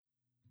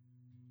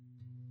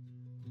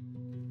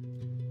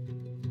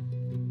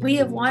We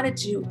have wanted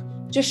to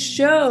just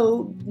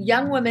show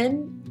young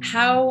women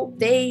how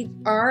they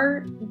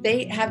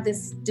have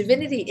this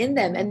divinity in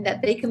them, and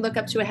that they can look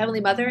up to a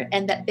Heavenly Mother,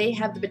 and that they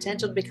have the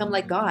potential to become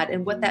like God,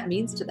 and what that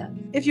means to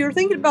them. If you're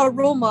thinking about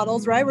role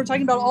models, right, we're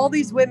talking about all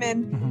these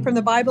women from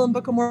the Bible and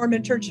Book of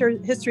Mormon church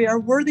history are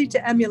worthy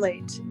to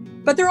emulate,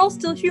 but they're all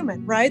still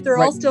human, right? They're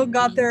all still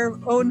got their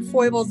own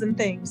foibles and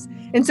things.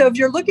 And so if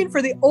you're looking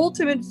for the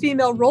ultimate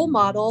female role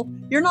model,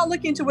 you're not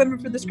looking to women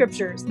for the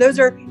scriptures. Those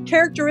are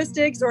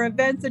characteristics or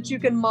events that you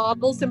can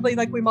model, simply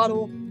like we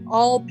model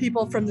all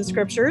people from the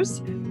scriptures.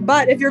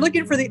 But if you're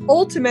looking for the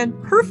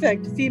ultimate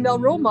perfect female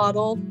role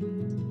model,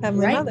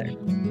 Heavenly Mother.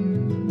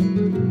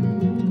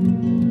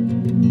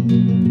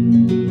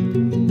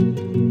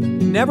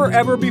 Never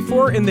ever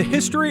before in the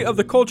history of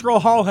the Cultural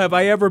Hall have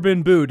I ever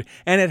been booed,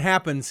 and it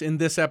happens in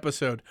this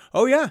episode.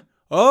 Oh yeah.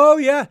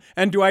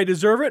 And do I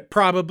deserve it?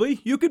 Probably.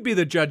 You could be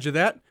the judge of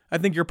that. I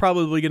think you're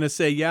probably going to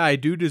say, yeah, I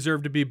do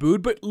deserve to be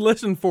booed, but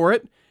listen for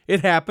it.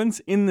 It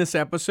happens in this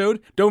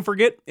episode. Don't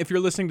forget, if you're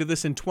listening to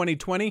this in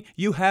 2020,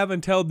 you have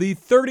until the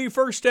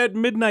 31st at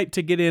midnight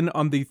to get in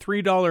on the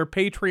 $3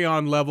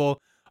 Patreon level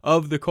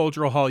of the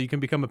Cultural Hall. You can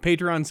become a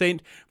Patreon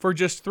saint for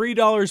just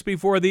 $3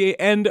 before the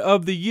end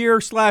of the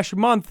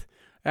year/month.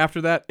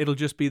 After that, it'll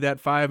just be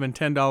that $5 and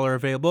 $10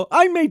 available.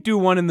 I may do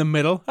one in the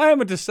middle. I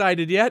haven't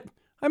decided yet.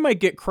 I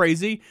might get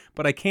crazy,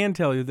 but I can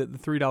tell you that the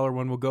 $3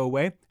 one will go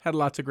away. Had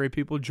lots of great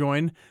people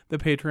join the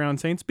Patreon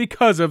saints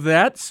because of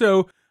that.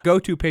 So go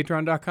to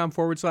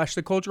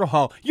patreon.com/The Cultural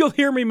Hall. You'll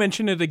hear me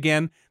mention it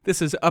again. This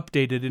is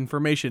updated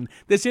information.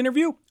 This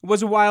interview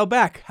was a while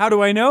back. How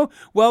do I know?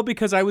 Well,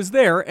 because I was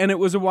there and it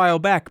was a while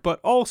back.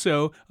 But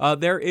also,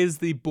 there is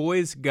the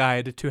Boys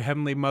Guide to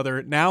Heavenly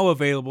Mother now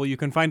available. You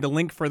can find a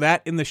link for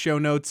that in the show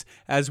notes,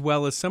 as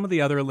well as some of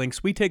the other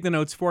links. We take the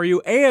notes for you,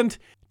 and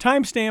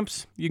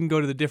timestamps. You can go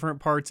to the different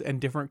parts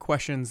and different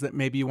questions that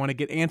maybe you want to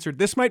get answered.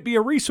 This might be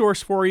a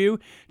resource for you.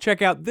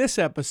 Check out this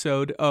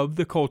episode of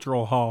The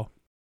Cultural Hall.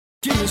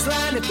 It's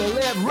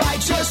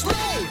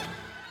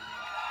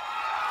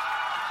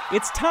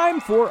time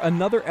for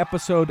another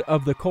episode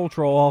of the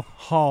Cultural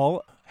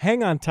Hall.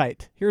 Hang on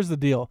tight. Here's the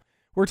deal.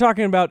 We're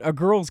talking about A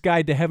Girl's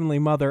Guide to Heavenly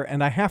Mother,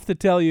 and I have to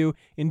tell you,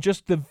 in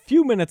just the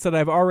few minutes that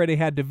I've already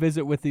had to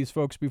visit with these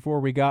folks before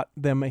we got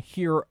them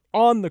here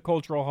on the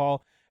Cultural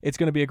Hall, it's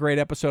going to be a great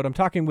episode. I'm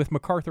talking with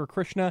MacArthur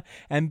Krishna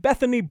and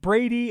Bethany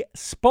Brady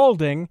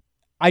Spalding.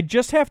 I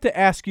just have to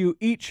ask you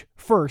each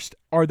first,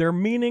 are there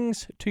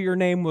meanings to your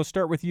name? We'll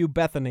start with you,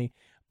 Bethany.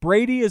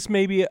 Brady is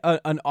maybe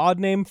an odd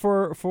name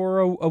for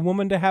a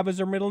woman to have as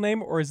her middle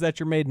name, or is that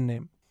your maiden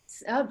name?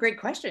 Oh, great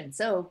question.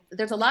 So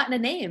there's a lot in a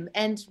name,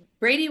 and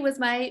Brady was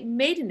my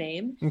maiden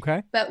name.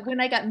 Okay. But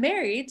when I got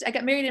married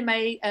in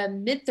my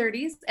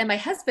mid-30s, and my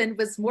husband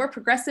was more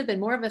progressive and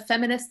more of a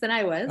feminist than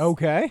I was.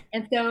 Okay.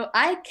 And so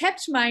I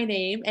kept my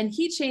name, and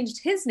he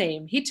changed his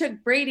name. He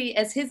took Brady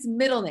as his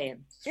middle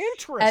name.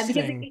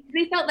 Interesting. Because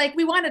he felt like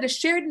we wanted a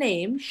shared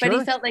name, Sure. but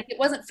he felt like it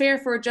wasn't fair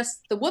for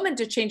just the woman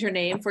to change her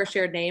name for a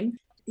shared name.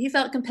 He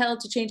felt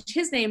compelled to change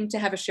his name to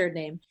have a shared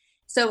name.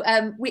 So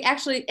we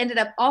actually ended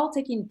up all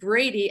taking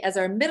Brady as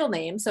our middle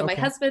name. So my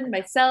husband,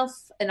 myself,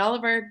 and all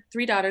of our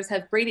 3 daughters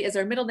have Brady as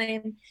our middle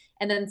name,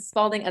 and then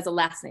Spalding as a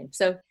last name.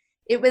 So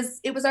it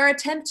was our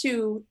attempt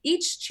to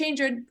each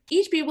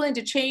be willing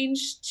to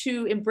change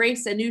to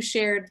embrace a new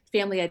shared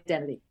family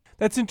identity.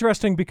 That's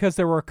interesting, because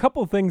there were a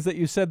couple things that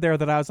you said there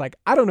that I was like,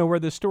 I don't know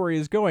where this story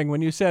is going.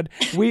 When you said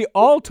we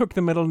all took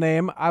the middle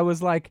name, I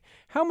was like,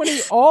 how many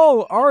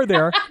all are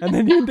there? And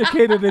then you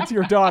indicated it's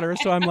your daughter.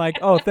 So I'm like,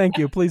 oh, thank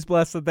you. Please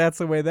bless that that's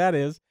the way that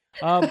is.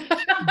 But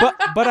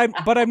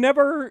I've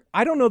never,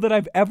 I don't know that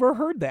I've ever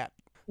heard that.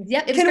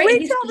 Yeah, Can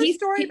we tell the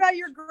story about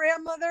your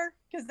grandmother?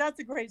 Because that's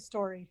a great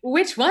story.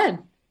 Which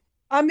one?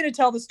 I'm going to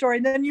tell the story,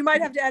 and then you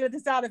might have to edit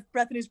this out if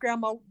Bethany's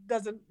grandma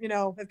doesn't,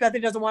 if Bethany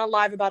doesn't want to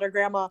live about her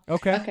grandma.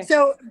 Okay.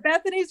 So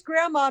Bethany's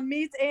grandma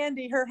meets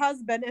Andy, her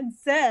husband, and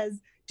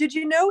says, did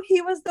you know he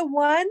was the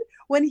one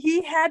when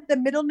he had the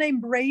middle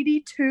name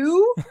Brady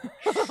too?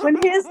 When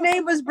his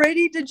name was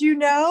Brady, did you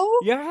know?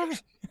 Yeah.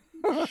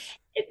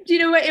 Do you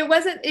know what? It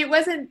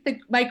wasn't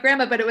my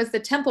grandma, but it was the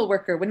temple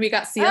worker when we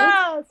got sealed.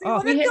 Oh, see,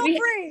 well, then feel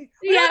free.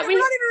 We're not even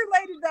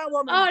related to that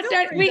woman. Oh,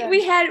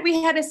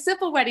 we had a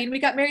civil wedding. We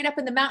got married up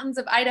in the mountains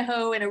of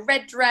Idaho in a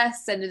red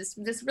dress and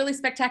this really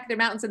spectacular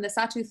mountains in the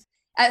Sawtooth.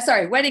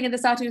 Wedding in the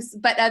Sawtooth.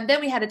 But then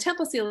we had a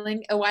temple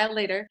sealing a while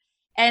later.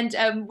 And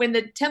when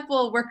the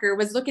temple worker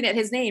was looking at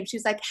his name,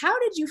 she's like, how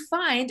did you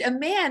find a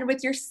man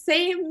with your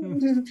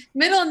same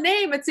middle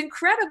name? It's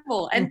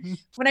incredible. And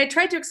when I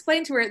tried to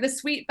explain to her, the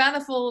sweet,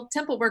 bountiful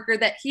temple worker,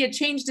 that he had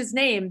changed his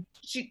name,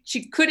 she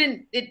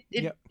couldn't, it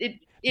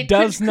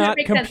does not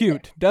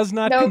compute. Does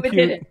not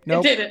compute. It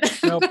didn't.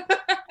 Nope.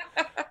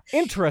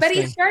 Interesting. But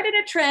he started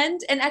a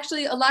trend, and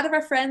actually a lot of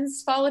our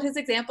friends followed his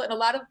example, and a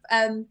lot of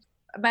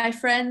my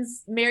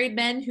friends married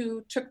men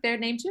who took their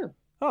name too.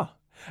 Oh.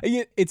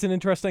 It's an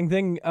interesting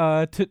thing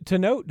to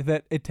note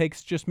that it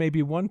takes just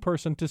maybe one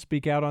person to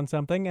speak out on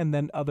something, and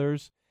then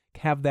others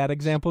have that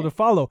example to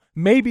follow.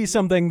 Maybe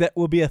something that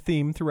will be a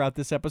theme throughout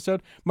this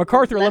episode.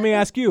 MacArthur, let me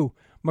ask you,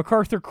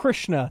 MacArthur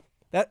Krishna.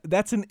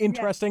 That's an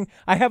interesting. Yes.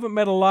 I haven't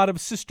met a lot of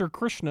Sister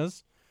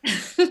Krishnas.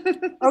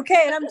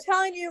 Okay, and I'm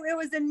telling you, it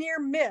was a near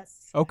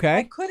miss.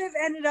 Okay. It could have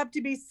ended up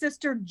to be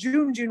Sister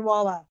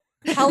Junjunwala.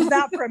 How's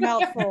that for a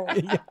mouthful?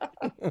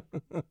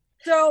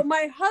 So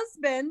my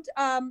husband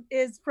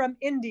is from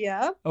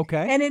India.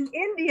 Okay. And in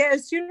India,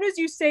 as soon as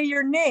you say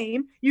your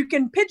name, you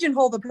can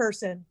pigeonhole the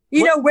person.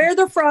 You know where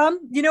they're from.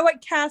 You know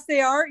what caste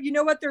they are. You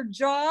know what their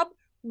job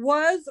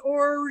was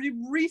or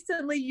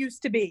recently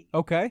used to be.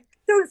 Okay.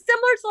 So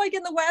similar to like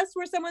in the West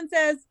where someone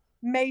says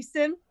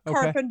Mason,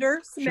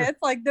 Carpenter, Smith, sure.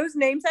 Like those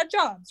names had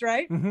jobs,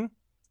 right? Mm-hmm.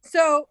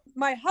 So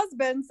my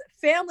husband's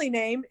family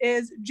name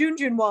is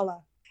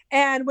Junjunwala.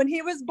 And when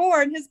he was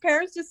born, his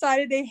parents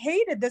decided they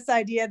hated this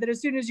idea that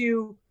as soon as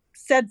you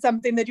said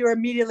something that you were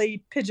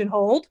immediately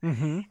pigeonholed.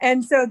 Mm-hmm.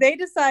 And so they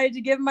decided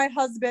to give my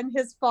husband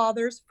his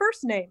father's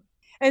first name.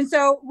 And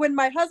so when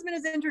my husband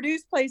is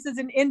introduced places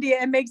in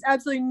India, it makes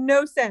absolutely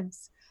no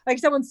sense. Like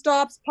someone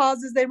stops,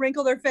 pauses, they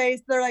wrinkle their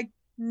face. They're like,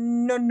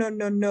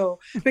 no.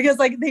 Because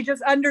like they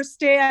just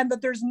understand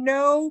that there's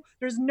no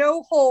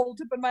hole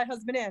to put my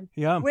husband in.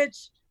 Yeah.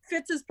 Which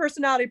fits his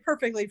personality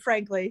perfectly,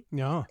 frankly.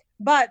 Yeah.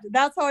 But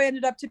that's how I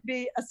ended up to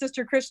be a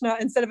Sister Krishna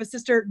instead of a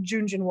Sister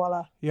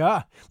Junjunwala.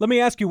 Yeah. Let me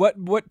ask you,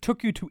 what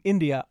took you to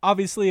India?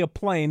 Obviously a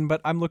plane,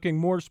 but I'm looking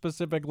more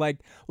specific, like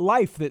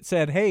life that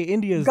said, hey,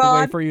 India is the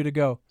way for you to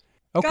go.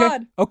 Okay.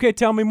 God. Okay,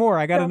 tell me more.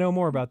 I got to know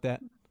more about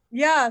that.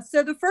 Yeah.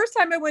 So the first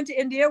time I went to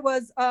India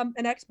was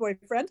an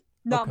ex-boyfriend,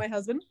 not my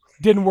husband.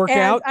 Didn't work And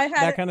out, I had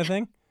that kind of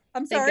thing?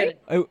 I'm sorry?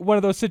 One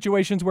of those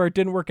situations where it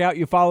didn't work out,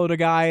 you followed a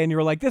guy and you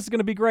were like, this is going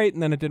to be great,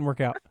 and then it didn't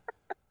work out.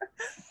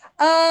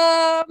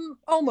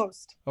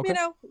 Almost. Okay. You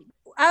know,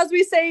 as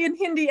we say in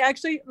Hindi,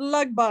 actually,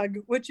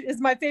 lugbug, which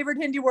is my favorite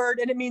Hindi word,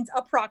 and it means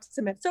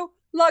approximate. So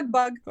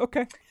lugbug.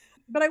 Okay.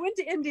 But I went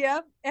to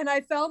India and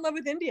I fell in love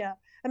with India.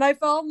 And I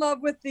fell in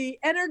love with the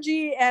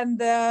energy and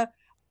the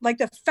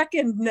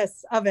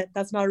fecundness of it.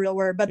 That's not a real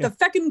word, but the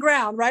fecund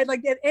ground, right?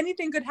 Like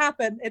anything could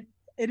happen.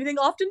 Anything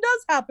often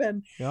does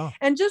happen. Yeah.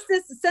 And just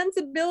this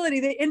sensibility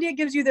that India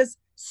gives you, this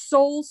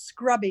soul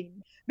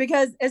scrubbing,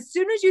 because as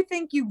soon as you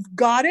think you've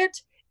got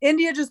it,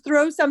 India just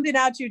throws something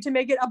at you to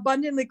make it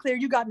abundantly clear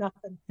you got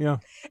nothing. Yeah.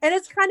 And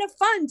it's kind of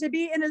fun to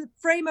be in a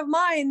frame of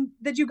mind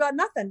that you got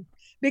nothing,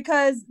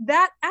 because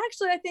that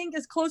actually, I think,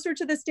 is closer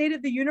to the state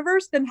of the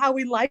universe than how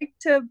we like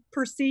to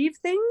perceive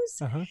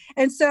things. Uh-huh.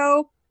 And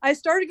so I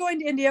started going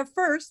to India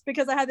first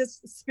because I had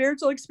this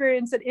spiritual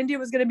experience that India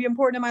was going to be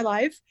important in my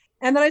life.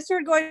 And then I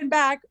started going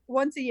back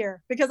once a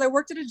year because I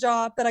worked at a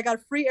job that I got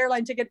a free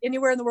airline ticket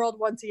anywhere in the world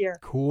once a year.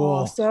 Cool.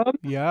 Awesome.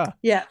 Yeah.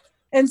 Yeah.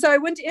 And so I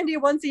went to India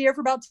once a year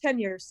for about 10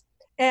 years.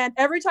 And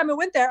every time I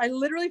went there, I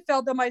literally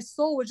felt that my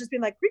soul was just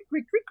being like, creak,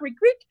 creak, creak, creak,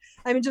 creak.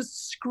 I mean,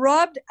 just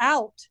scrubbed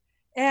out.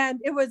 And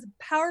it was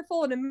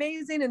powerful and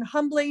amazing and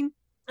humbling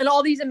and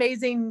all these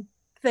amazing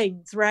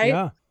things, right?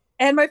 Yeah.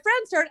 And my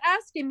friends started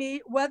asking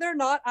me whether or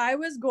not I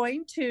was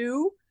going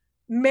to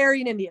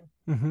marry an Indian.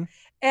 Mm-hmm.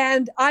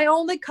 And I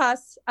only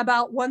cuss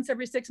about once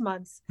every 6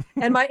 months.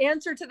 And my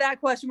answer to that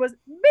question was,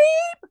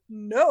 beep,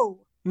 no.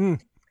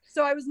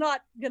 So I was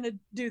not going to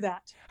do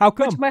that. How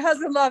come? Which my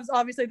husband loves,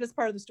 obviously, this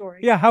part of the story.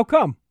 Yeah, how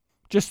come?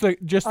 Just the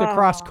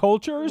cross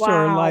cultures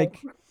or like?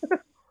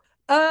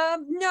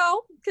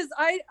 No, because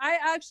I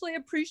actually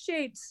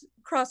appreciate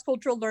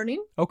cross-cultural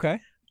learning. Okay.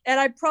 And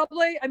I grew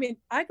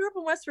up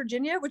in West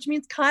Virginia, which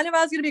means kind of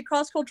I was going to be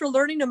cross-cultural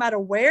learning no matter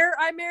where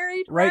I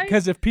married. Right,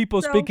 because if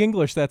people speak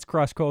English, that's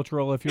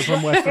cross-cultural if you're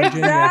from West Virginia.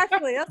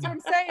 Exactly. That's what I'm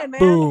saying, man.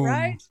 Boom.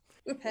 Right?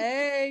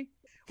 Hey,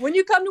 when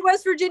you come to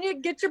West Virginia,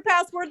 get your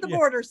passport at the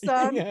border,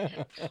 son. Yeah.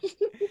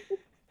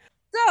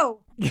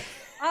 So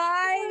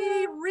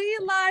I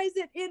realized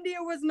that India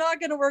was not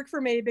going to work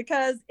for me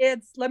because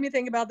let me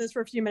think about this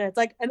for a few minutes.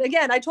 And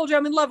again, I told you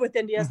I'm in love with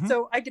India,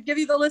 so I could give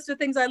you the list of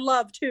things I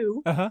love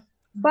too. Uh-huh.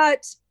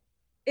 But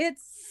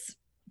it's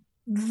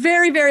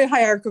very, very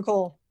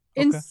hierarchical,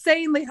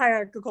 insanely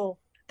hierarchical.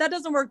 That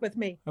doesn't work with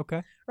me.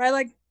 Okay. Right?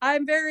 Like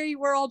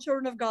we're all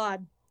children of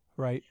God.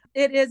 Right.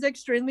 It is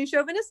extremely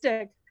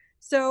chauvinistic.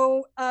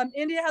 So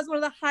India has one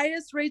of the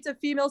highest rates of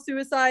female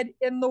suicide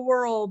in the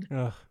world.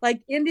 Ugh.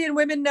 Like Indian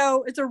women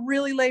know it's a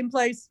really lame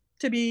place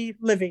to be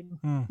living,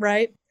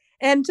 right?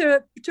 And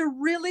to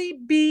really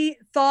be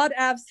thought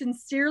of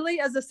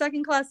sincerely as a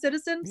second-class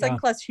citizen,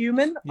 second-class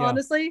human,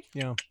 honestly,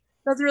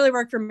 doesn't really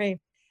work for me.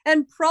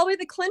 And probably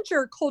the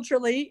clincher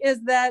culturally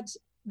is that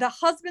the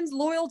husband's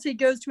loyalty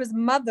goes to his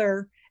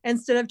mother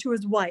instead of to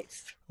his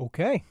wife.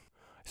 Okay.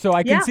 So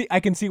I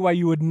can see why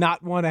you would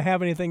not want to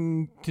have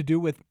anything to do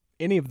with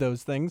any of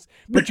those things,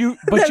 but you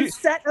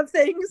set of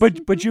things.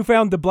 But you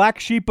found the black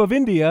sheep of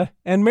India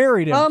and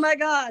married him. Oh my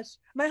gosh,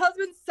 my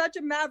husband's such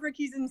a maverick.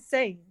 He's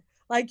insane.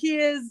 Like he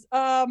is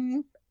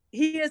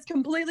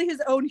completely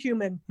his own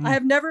human. I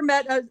have never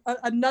met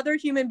another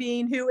human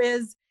being who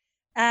is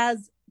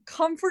as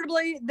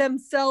comfortably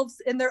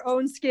themselves in their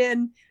own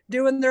skin,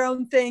 doing their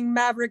own thing,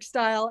 maverick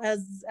style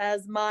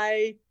as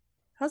my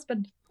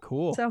husband.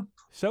 Cool.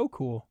 So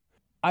cool.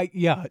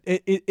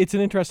 It's an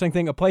interesting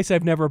thing. A place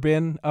I've never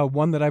been,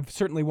 one that I've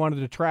certainly wanted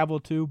to travel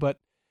to, but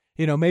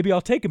maybe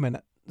I'll take a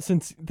minute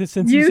since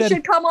you said,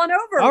 should come on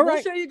over. All we'll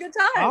right. show you a good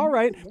time. All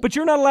right. But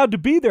you're not allowed to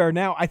be there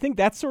now. I think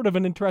that's sort of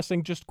an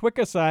interesting, just quick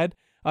aside.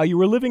 You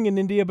were living in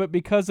India, but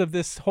because of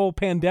this whole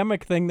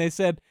pandemic thing, they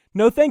said,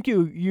 no, thank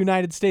you,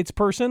 United States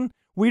person.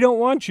 We don't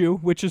want you,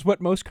 which is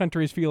what most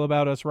countries feel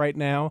about us right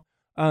now.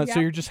 So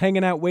you're just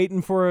hanging out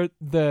waiting for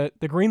the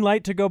green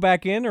light to go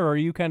back in, or are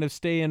you kind of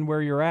staying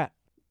where you're at?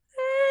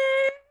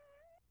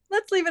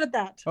 Let's leave it at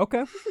that.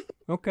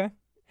 Okay.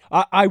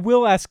 I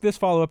will ask this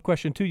follow-up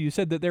question, too. You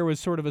said that there was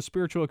sort of a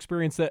spiritual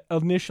experience that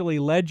initially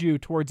led you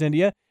towards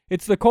India.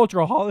 It's the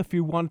Cultural Hall. If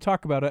you want to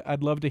talk about it,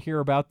 I'd love to hear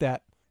about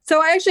that.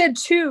 So I actually had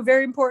two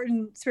very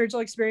important spiritual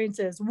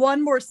experiences,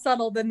 one more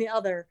subtle than the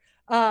other,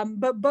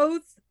 but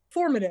both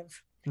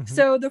formative. Mm-hmm.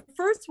 So the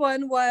first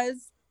one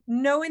was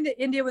knowing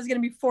that India was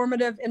going to be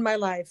formative in my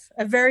life,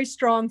 a very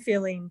strong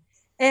feeling.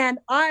 And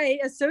I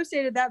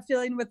associated that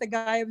feeling with the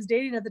guy I was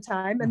dating at the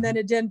time. And then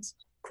it didn't,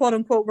 quote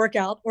unquote, work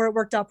out, or it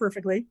worked out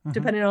perfectly,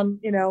 depending on,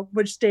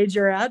 which stage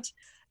you're at.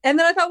 And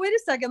then I thought, wait a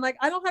second,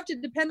 I don't have to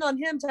depend on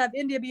him to have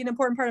India be an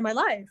important part of my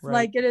life.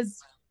 Right.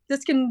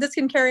 This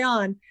can carry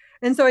on.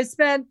 And so I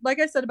spent, like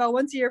I said, about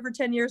once a year for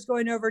 10 years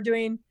going over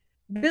doing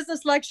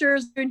business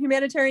lectures, doing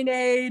humanitarian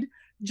aid,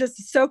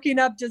 just soaking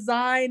up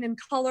design and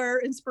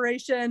color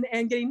inspiration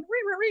and getting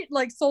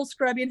soul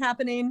scrubbing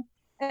happening.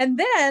 And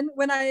then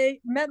when I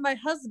met my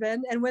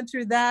husband and went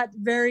through that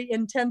very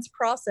intense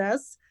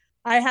process,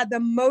 I had the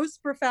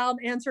most profound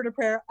answer to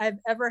prayer I've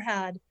ever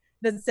had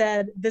that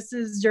said, this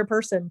is your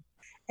person.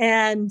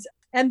 And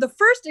the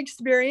first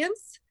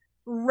experience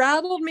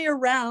rattled me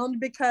around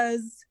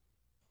because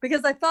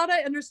I thought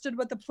I understood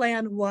what the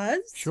plan was.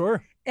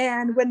 Sure.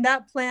 And when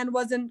that plan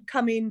wasn't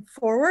coming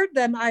forward,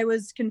 then I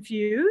was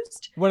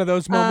confused. One of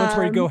those moments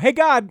where you go, hey,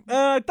 God,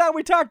 I thought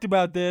we talked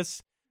about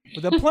this.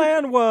 But the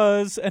plan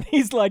was, and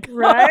he's like,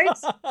 right?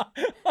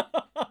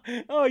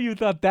 Oh, you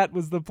thought that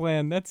was the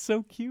plan. That's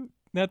so cute.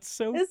 It's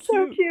so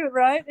cute,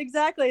 right?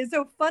 Exactly.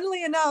 So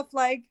funnily enough,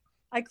 I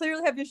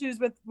clearly have issues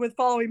with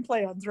following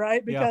plans,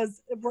 right?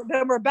 Because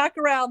then we're back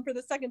around for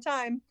the second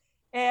time.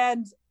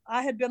 And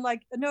I had been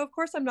like, no, of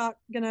course I'm not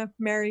going to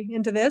marry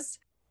into this.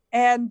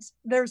 And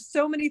there's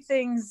so many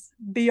things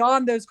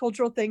beyond those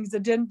cultural things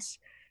that didn't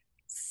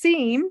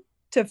seem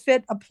to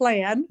fit a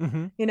plan,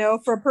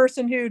 for a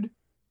person who'd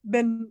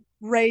been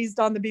raised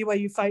on the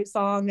BYU fight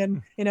song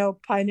and,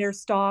 Pioneer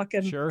stock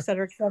and et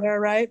cetera,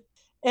 right?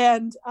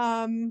 And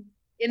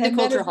in the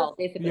culture hall,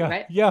 basically,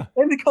 right? Yeah.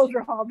 In the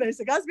culture hall,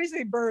 basically. I was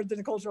basically birthed in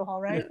the cultural hall,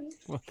 right?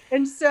 Yeah.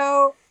 And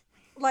so,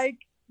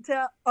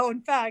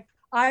 in fact,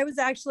 I was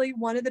actually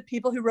one of the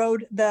people who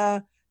rode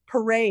the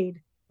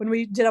parade when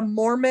we did a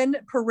Mormon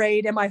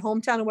parade in my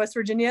hometown in West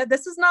Virginia.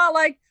 This is not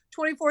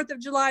 24th of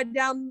July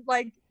down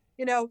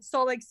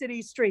Salt Lake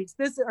City streets.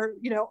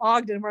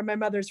 Ogden, where my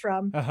mother's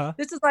from.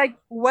 This is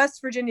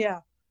West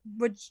Virginia,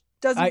 which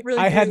doesn't really.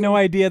 I had no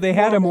idea they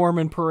had a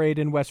Mormon parade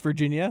in West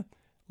Virginia.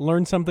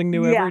 Learn something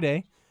new every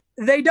day.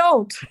 They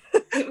don't.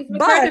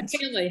 But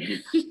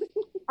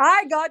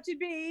I got to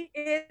be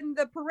in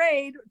the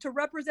parade to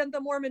represent the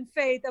Mormon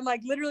faith and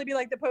literally be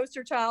the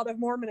poster child of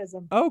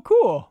Mormonism. Oh,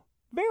 cool.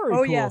 Very cool.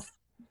 Oh, yes.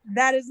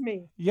 That is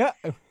me. Yeah.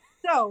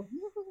 So,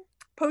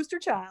 poster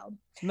child.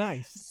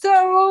 Nice.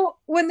 So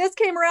when this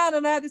came around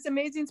and I had this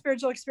amazing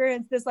spiritual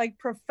experience, this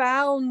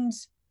profound,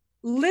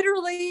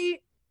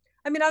 literally,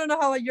 I don't know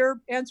how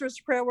your answers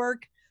to prayer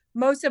work.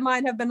 Most of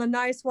mine have been a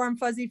nice, warm,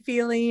 fuzzy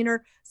feeling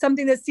or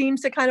something that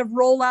seems to kind of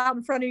roll out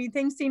in front of you.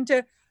 Things seem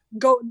to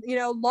go,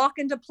 lock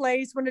into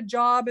place when a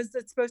job is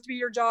it's supposed to be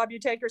your job you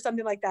take or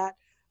something like that.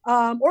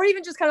 Or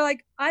even just kind of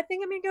I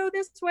think I'm going to go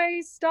this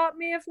way. Stop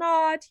me if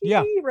not.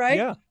 Right?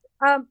 Yeah.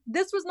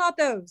 This was not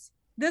those.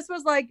 This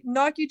was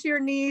knock you to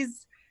your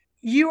knees.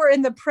 You are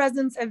in the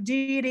presence of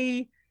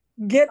deity.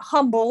 Get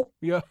humble.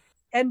 Yeah.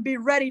 And be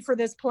ready for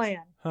this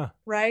plan.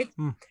 Right?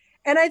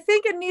 And I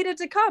think it needed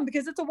to come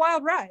because it's a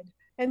wild ride.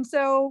 And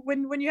so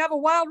when you have a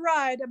wild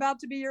ride about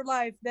to be your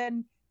life,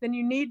 then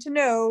you need to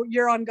know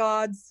you're on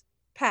God's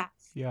path.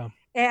 Yeah.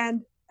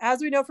 And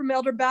as we know from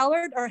Elder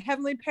Ballard, our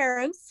heavenly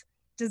parents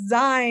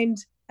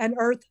designed an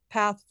earth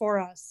path for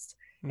us.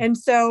 And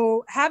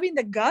so having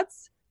the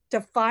guts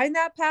to find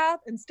that path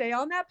and stay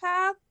on that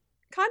path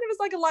kind of is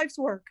like a life's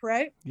work,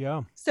 right?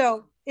 Yeah.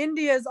 So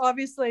India has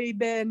obviously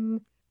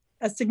been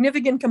a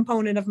significant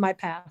component of my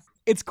path.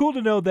 It's cool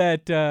to know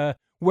that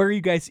where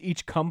you guys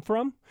each come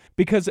from,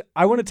 because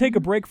I want to take a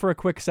break for a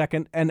quick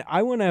second, and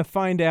I want to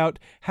find out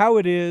how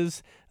it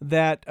is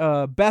that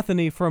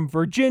Bethany from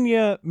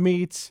Virginia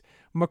meets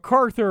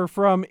MacArthur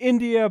from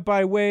India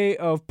by way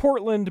of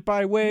Portland,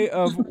 by way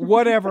of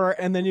whatever,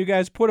 and then you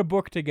guys put a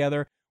book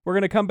together. We're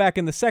going to come back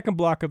in the second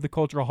block of the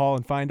Cultural Hall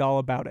and find all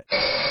about it.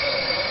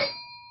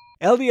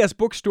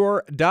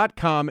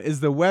 LDSbookstore.com is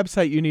the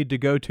website you need to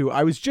go to.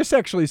 I was just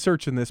actually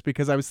searching this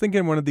because I was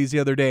thinking one of these the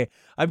other day.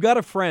 I've got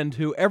a friend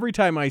who every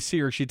time I see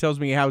her, she tells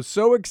me how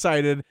so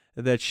excited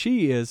that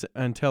she is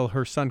until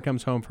her son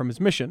comes home from his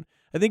mission.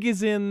 I think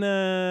he's in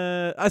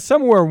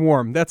somewhere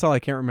warm. That's all I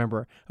can't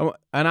remember.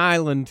 An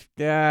island.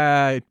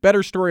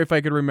 Better story if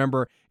I could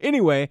remember.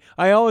 Anyway,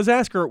 I always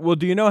ask her, well,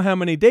 do you know how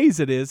many days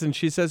it is? And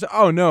she says,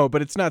 oh, no,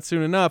 but it's not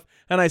soon enough.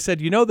 And I said,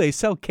 they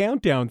sell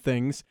countdown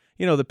things.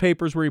 The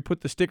papers where you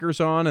put the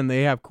stickers on and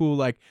they have cool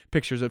like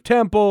pictures of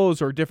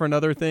temples or different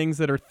other things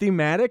that are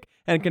thematic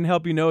and can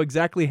help you know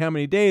exactly how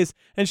many days.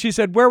 And she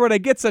said, where would I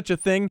get such a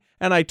thing?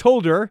 And I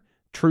told her,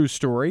 true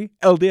story,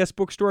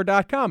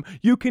 ldsbookstore.com.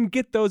 You can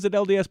get those at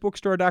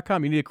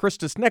ldsbookstore.com. You need a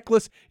Christus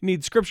necklace, you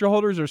need scripture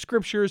holders or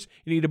scriptures,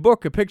 you need a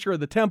book, a picture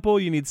of the temple,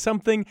 you need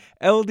something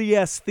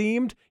LDS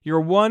themed. Your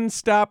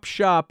one-stop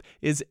shop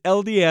is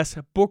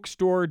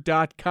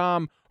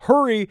ldsbookstore.com.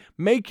 Hurry,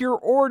 make your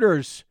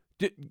orders.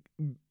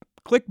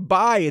 Click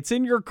buy. It's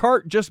in your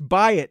cart. Just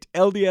buy it.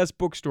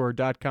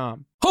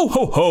 ldsbookstore.com. Ho,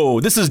 ho, ho!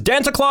 This is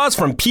Santa Claus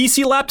from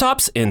PC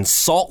Laptops in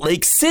Salt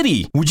Lake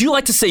City. Would you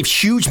like to save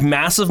huge,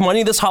 massive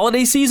money this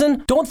holiday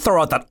season? Don't throw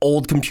out that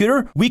old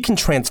computer. We can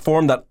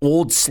transform that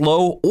old,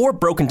 slow, or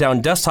broken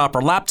down desktop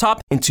or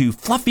laptop into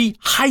fluffy,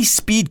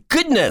 high-speed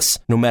goodness,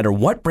 no matter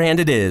what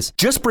brand it is.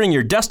 Just bring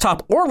your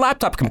desktop or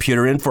laptop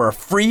computer in for a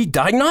free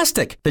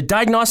diagnostic. The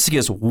diagnostic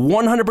is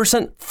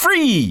 100%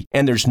 free,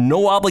 and there's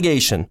no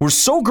obligation. We're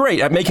so great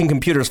at making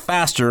computers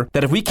faster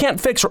that if we can't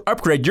fix or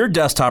upgrade your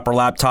desktop or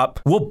laptop,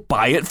 we'll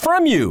buy it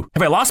from you.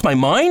 Have I lost my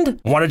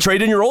mind? Want to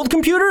trade in your old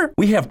computer?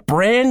 We have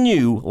brand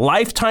new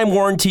lifetime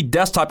warranty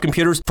desktop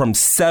computers from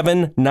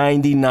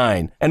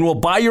 $7.99, and we'll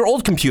buy your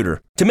old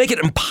computer. To make it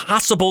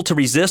impossible to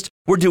resist,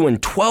 we're doing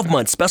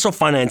 12-month special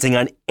financing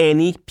on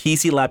any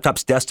PC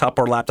Laptops desktop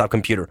or laptop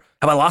computer.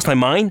 Have I lost my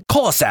mind?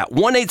 Call us at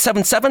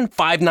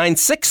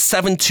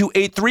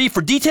 1-877-596-7283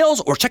 for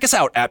details, or check us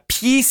out at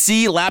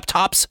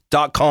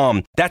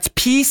PCLaptops.com. That's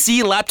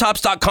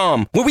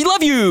PCLaptops.com, where we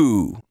love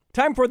you.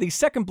 Time for the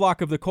second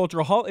block of the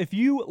Cultural Hall. If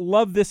you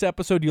love this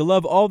episode, you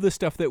love all the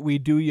stuff that we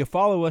do, you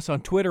follow us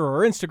on Twitter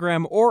or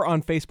Instagram or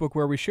on Facebook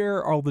where we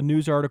share all the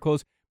news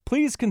articles,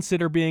 please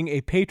consider being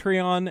a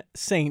Patreon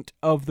saint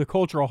of the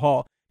Cultural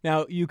Hall.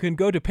 Now, you can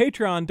go to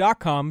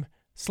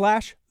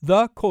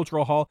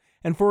patreon.com/theculturalhall,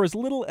 and for as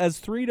little as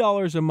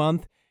 $3 a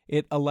month,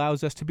 it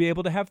allows us to be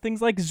able to have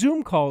things like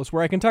Zoom calls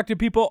where I can talk to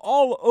people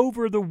all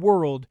over the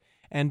world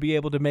and be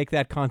able to make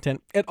that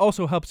content. It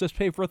also helps us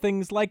pay for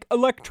things like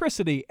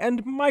electricity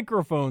and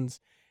microphones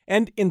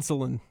and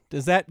insulin.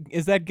 Is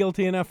that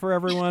guilty enough for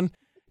everyone?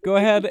 Go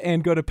ahead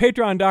and go to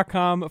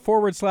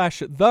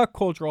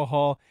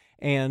patreon.com/theculturalhall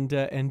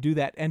and do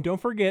that. And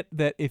don't forget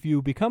that if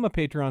you become a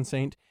Patreon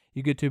saint,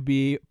 you get to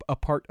be a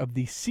part of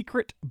the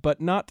secret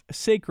but not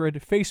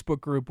sacred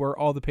Facebook group where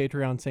all the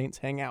Patreon saints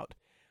hang out.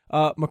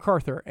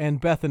 MacArthur and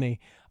Bethany.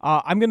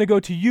 I'm going to go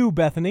to you,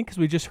 Bethany, because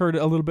we just heard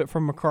a little bit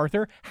from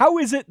MacArthur. How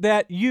is it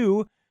that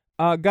you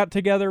got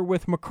together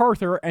with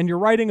MacArthur and you're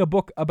writing a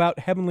book about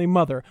Heavenly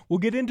Mother? We'll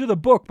get into the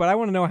book, but I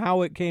want to know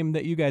how it came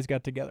that you guys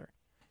got together.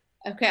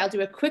 Okay, I'll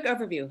do a quick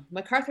overview.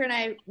 MacArthur and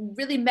I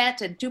really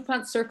met at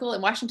DuPont Circle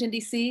in Washington,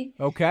 D.C.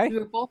 Okay. We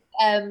were both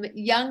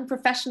young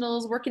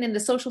professionals working in the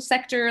social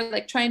sector,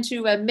 like trying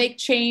to make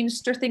change,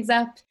 stir things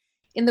up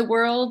in the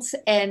world.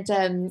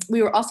 And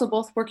we were also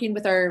both working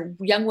with our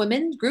young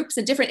women groups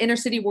in different inner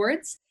city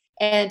wards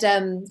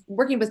and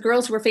working with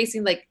girls who were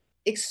facing like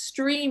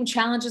extreme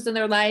challenges in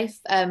their life,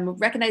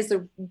 recognize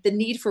the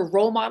need for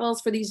role models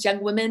for these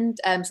young women,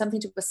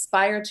 something to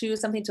aspire to,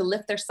 something to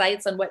lift their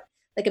sights on what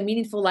like a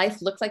meaningful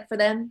life looked like for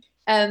them.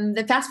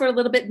 Then fast forward a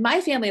little bit, my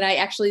family and I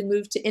actually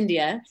moved to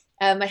India.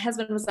 My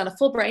husband was on a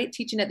Fulbright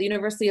teaching at the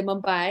University of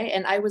Mumbai,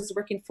 and I was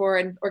working for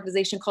an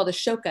organization called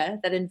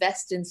Ashoka that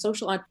invests in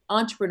social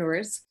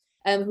entrepreneurs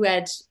who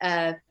had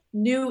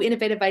new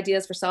innovative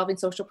ideas for solving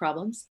social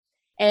problems.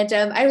 And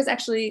I was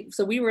actually,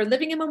 so we were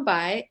living in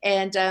Mumbai,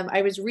 and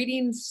I was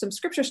reading some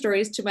scripture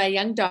stories to my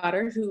young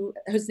daughter,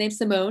 whose name's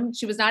Simone.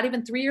 She was not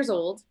even 3 years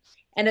old.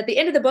 And at the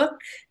end of the book,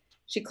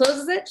 she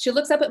closes it, she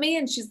looks up at me,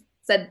 and she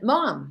said,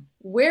 "Mom,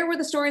 where were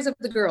the stories of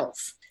the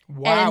girls?"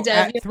 Wow, and,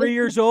 at 3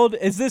 years old?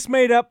 Is this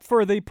made up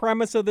for the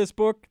premise of this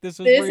book? This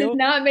is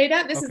not made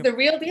up. This is the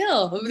real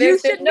deal.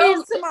 There's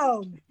no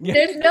Simone.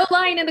 There's no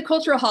lying in the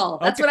cultural hall.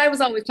 That's what I was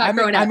always taught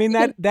growing up. I mean,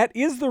 that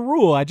is the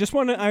rule. I just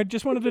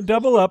wanted to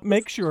double up,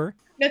 make sure.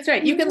 That's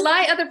right. You can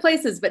lie other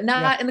places, but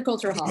not in the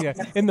cultural hall. Yeah.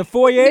 In the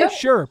foyer,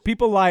 sure.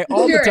 People lie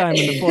all the time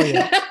in the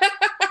foyer.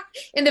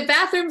 In the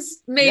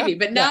bathrooms, maybe,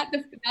 but not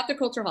the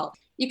culture hall.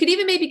 You could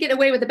even maybe get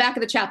away with the back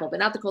of the chapel, but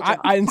not the culture hall.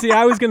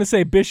 I was going to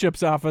say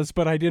bishop's office,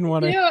 but I didn't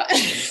want to.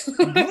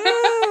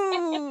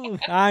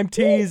 I'm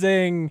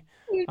teasing.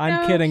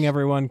 I'm kidding,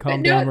 everyone.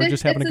 Calm down. We're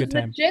just having a good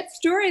time. Legit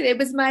story. It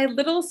was my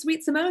little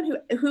sweet Simone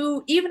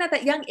who even at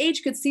that young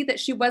age could see that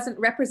she wasn't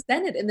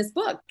represented in this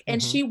book,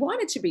 and she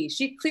wanted to be.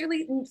 She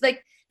clearly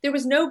there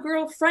was no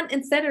girl front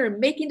and center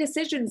making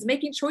decisions,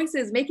 making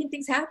choices, making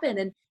things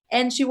happen,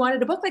 and she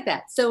wanted a book like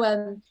that.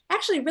 So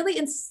actually,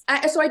 really,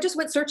 so I just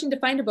went searching to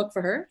find a book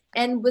for her,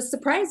 and was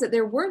surprised that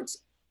there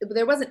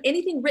wasn't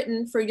anything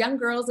written for young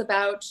girls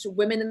about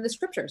women in the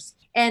scriptures,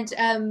 and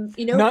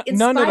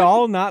none at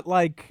all. Not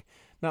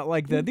Not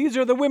like these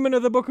are the women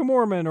of the Book of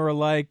Mormon, or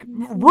like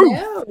Ruth.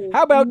 No,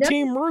 How about no.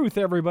 Team Ruth,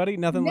 everybody?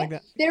 Nothing like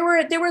that. There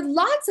were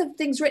lots of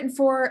things written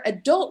for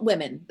adult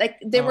women. Like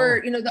there were,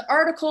 the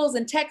articles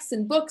and texts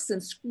and books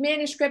and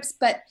manuscripts,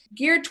 but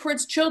geared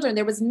towards children.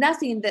 There was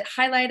nothing that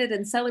highlighted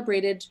and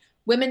celebrated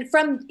women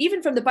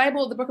even from the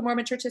Bible, the Book of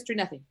Mormon, church history,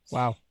 nothing.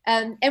 Wow.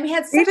 And we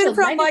had such even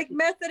from like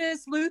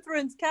Methodists,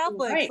 Lutherans,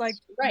 Catholics,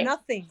 right.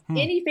 Nothing.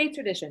 Any faith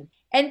tradition.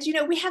 And,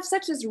 we have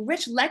such this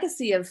rich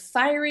legacy of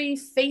fiery,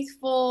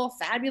 faithful,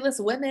 fabulous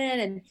women.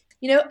 And,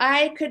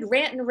 I could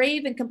rant and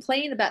rave and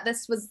complain about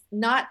this was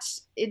not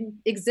in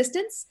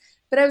existence,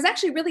 but I was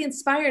actually really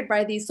inspired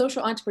by these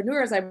social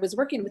entrepreneurs I was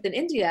working with in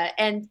India.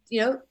 And,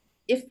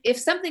 if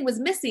something was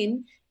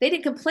missing, they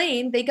didn't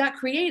complain, they got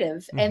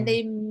creative and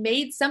they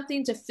made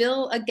something to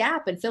fill a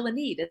gap and fill a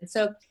need. And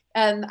so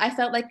I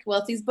felt like,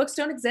 well, if these books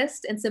don't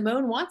exist and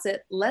Simone wants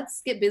it,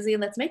 let's get busy and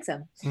let's make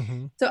some.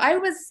 So I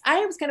was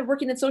kind of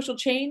working in social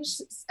change.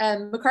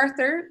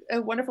 MacArthur,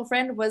 a wonderful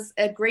friend, was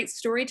a great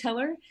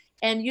storyteller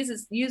and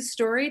used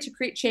story to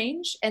create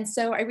change. And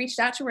so I reached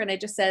out to her and I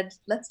just said,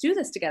 let's do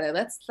this together.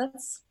 Let's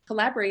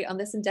collaborate on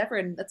this endeavor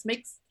and let's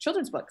make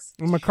children's books.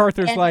 And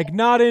MacArthur's like,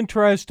 not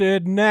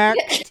interested,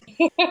 next.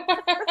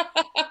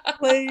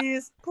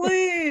 Please.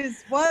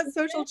 What?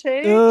 Social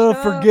change?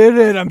 Forget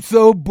it. I'm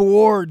so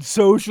bored.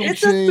 Social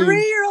change. It's a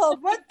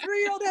 3-year-old. What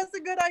 3-year-old has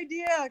a good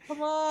idea?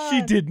 Come on.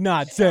 She did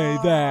not say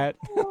that.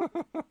 You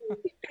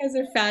guys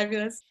are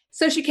fabulous.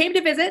 So she came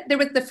to visit. There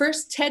was the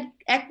first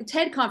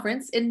TED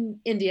conference in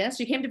India.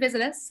 She came to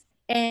visit us,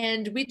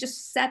 and we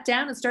just sat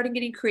down and started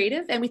getting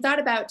creative. And we thought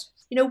about,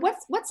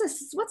 what's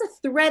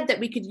a thread that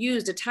we could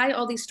use to tie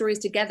all these stories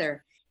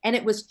together. And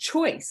it was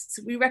choice.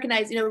 We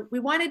recognized, we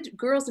wanted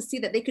girls to see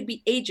that they could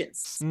be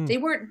agents.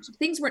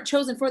 Things weren't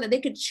chosen for them. They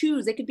could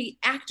choose. They could be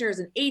actors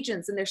and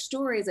agents in their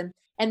stories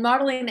and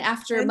modeling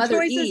after and Mother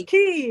choice Eve. Is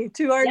key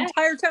to our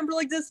entire temporal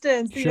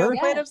existence, Sure.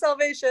 Plan of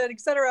salvation,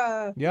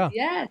 etc. Yeah.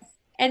 Yes.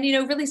 And,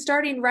 really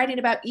starting writing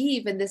about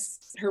Eve and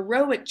this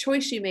heroic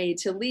choice she made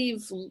to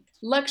leave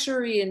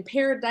luxury and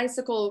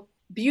paradisical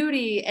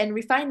beauty and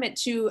refinement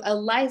to a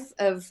life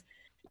of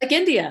like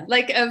India,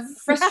 like of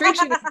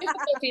frustration and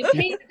difficulty and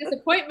pain and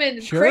disappointment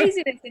and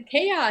craziness and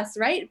chaos,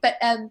 right? But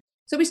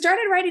so we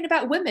started writing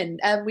about women.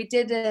 We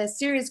did a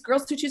series,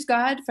 Girls Who Choose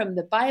God, from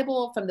the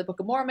Bible, from the Book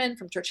of Mormon,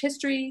 from church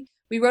history.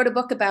 We wrote a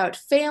book about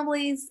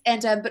families.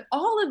 And but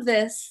all of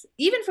this,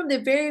 even from the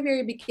very,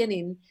 very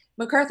beginning,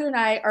 MacArthur and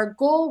our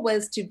goal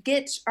was to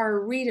get our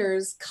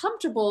readers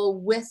comfortable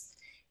with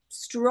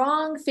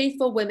strong,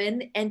 faithful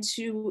women and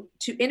to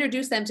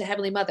introduce them to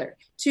Heavenly Mother,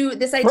 to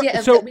this idea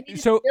of that we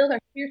need to build our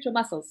spiritual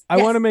muscles. I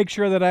want to make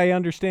sure that I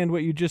understand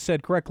what you just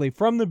said correctly.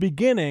 From the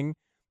beginning,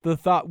 the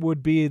thought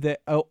would be that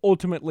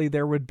ultimately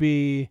there would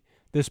be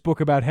this book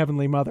about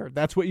Heavenly Mother.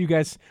 That's what you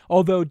guys,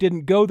 although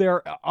didn't go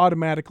there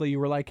automatically, you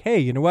were like, hey,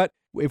 you know what?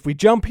 If we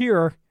jump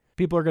here,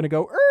 people are going to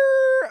go,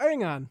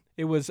 hang on.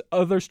 It was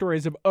other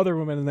stories of other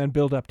women and then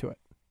build up to it.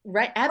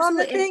 Right,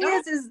 absolutely. The thing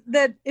is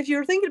that if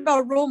you're thinking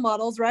about role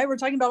models, right, we're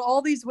talking about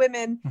all these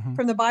women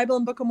from the Bible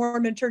and Book of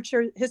Mormon church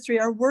history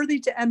are worthy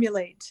to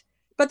emulate,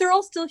 but they're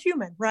all still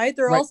human, right?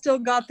 They're all still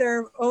got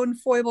their own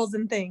foibles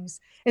and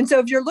things. And so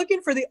if you're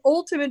looking for the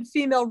ultimate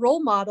female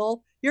role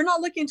model, you're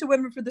not looking to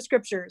women for the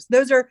scriptures.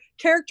 Those are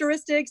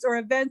characteristics or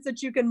events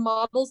that you can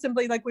model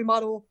simply like we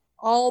model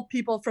all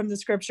people from the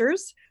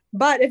scriptures.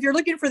 But if you're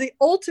looking for the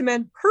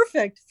ultimate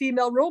perfect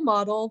female role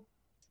model,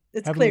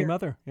 it's Heavenly clear.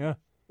 Mother, yeah.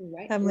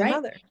 Heavenly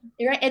Mother.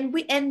 You're right.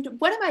 And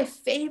one of my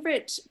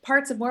favorite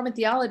parts of Mormon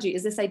theology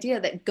is this idea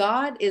that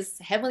God is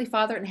Heavenly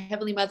Father and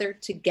Heavenly Mother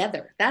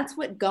together. That's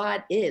what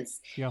God is.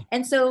 Yeah.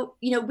 And so,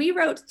 we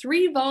wrote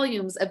 3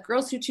 volumes of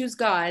Girls Who Choose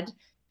God,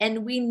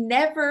 and we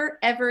never,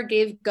 ever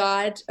gave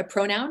God a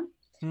pronoun.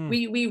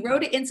 We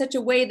wrote it in such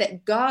a way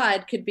that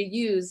God could be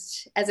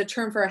used as a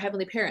term for our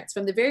heavenly parents.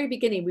 From the very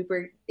beginning, we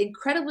were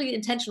incredibly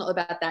intentional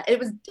about that.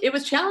 It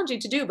was challenging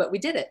to do, but we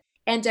did it.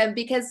 And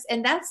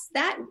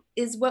that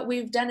is what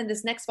we've done in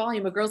this next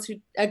volume,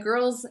 A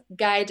Girl's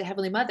Guide to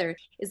Heavenly Mother,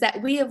 is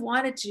that we have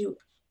wanted to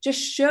just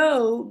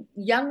show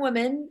young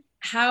women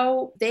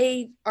how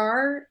they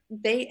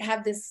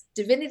have this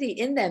divinity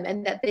in them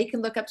and that they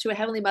can look up to a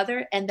Heavenly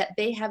Mother and that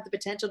they have the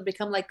potential to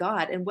become like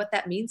God and what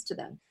that means to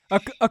them.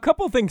 A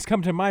couple of things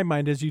come to my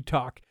mind as you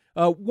talk.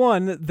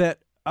 One, that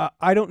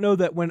I don't know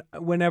that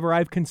whenever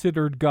I've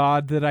considered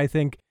God, that I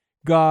think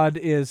God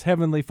is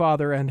Heavenly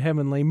Father and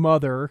Heavenly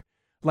Mother.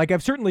 Like,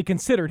 I've certainly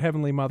considered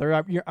Heavenly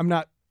Mother. I'm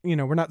not,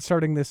 we're not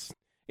starting this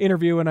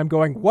interview and I'm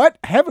going, what?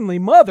 Heavenly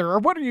Mother? Or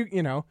what are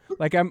you,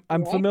 like I'm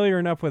familiar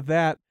enough with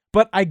that.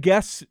 But I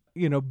guess,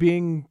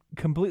 being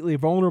completely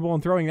vulnerable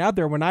and throwing it out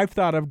there, when I've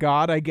thought of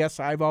God, I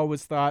guess I've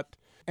always thought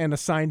and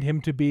assigned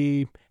him to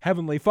be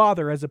Heavenly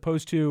Father, as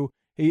opposed to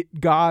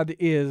God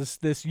is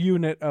this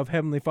unit of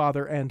Heavenly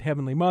Father and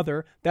Heavenly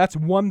Mother. That's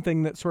one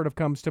thing that sort of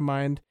comes to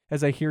mind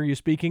as I hear you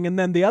speaking. And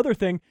then the other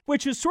thing,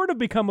 which has sort of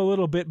become a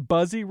little bit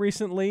buzzy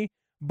recently,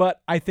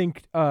 but I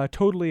think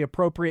totally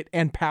appropriate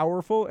and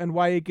powerful, and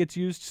why it gets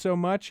used so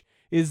much,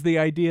 is the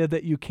idea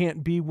that you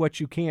can't be what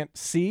you can't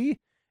see.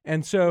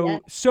 And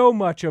so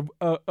much of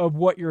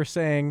what you're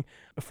saying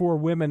for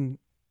women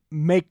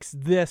makes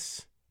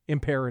this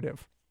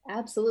imperative.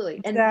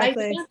 Absolutely. And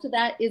Exactly. my response to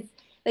that is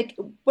like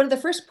one of the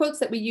first quotes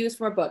that we use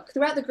from our book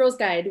throughout the Girls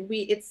Guide.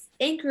 It's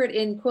anchored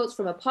in quotes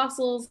from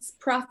apostles,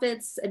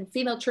 prophets, and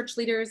female church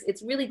leaders.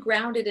 It's really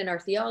grounded in our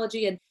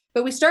theology.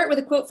 But we start with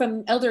a quote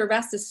from Elder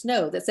Erastus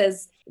Snow that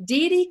says,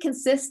 "Deity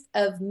consists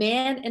of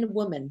man and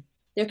woman.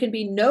 There can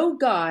be no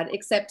God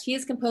except he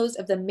is composed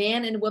of the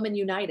man and woman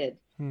united.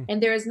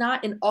 And there is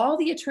not in all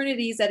the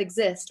eternities that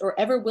exist or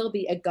ever will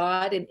be a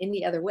God in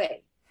any other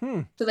way."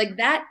 So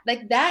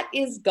that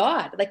is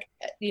God,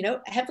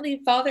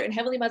 Heavenly Father and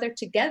Heavenly Mother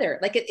together.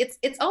 Like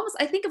it's almost,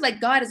 I think of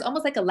like God as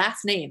almost like a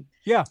last name.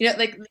 Yeah.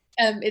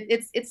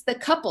 It's the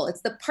couple,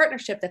 it's the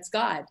partnership that's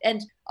God.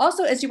 And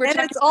also, as you were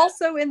talking it's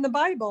also in the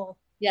Bible.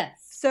 Yes.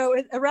 So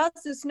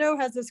Erastus Snow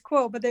has this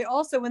quote, but they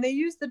also, when they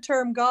use the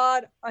term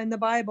God in the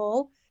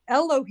Bible,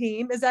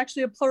 Elohim is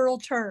actually a plural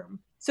term.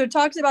 So it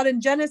talks about in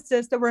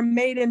Genesis that we're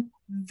made in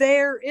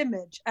their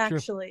image,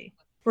 actually.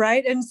 Sure.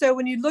 Right. And so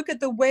when you look at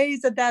the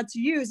ways that that's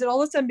used, it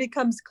all of a sudden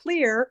becomes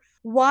clear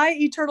why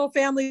eternal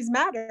families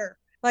matter.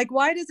 Like,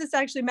 why does this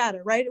actually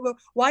matter? Right. Well,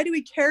 why do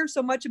we care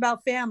so much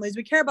about families?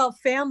 We care about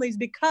families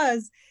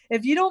because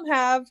if you don't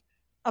have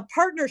a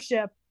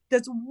partnership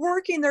that's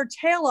working their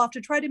tail off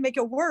to try to make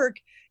it work,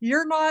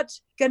 you're not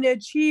going to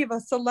achieve a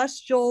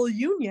celestial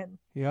union.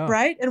 Yeah.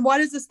 Right. And why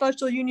does the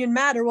celestial union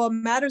matter? Well, it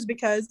matters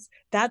because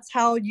that's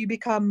how you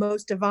become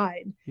most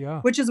divine.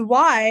 Yeah. Which is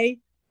why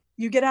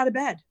you get out of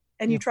bed.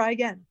 And you try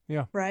again.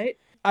 Yeah. Right.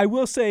 I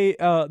will say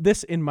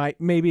this in my,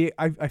 maybe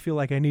I feel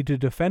like I need to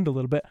defend a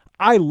little bit.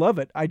 I love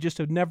it. I just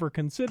have never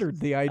considered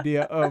the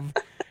idea of,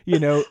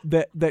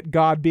 that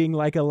God being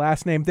like a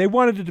last name. They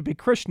wanted it to be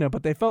Krishna,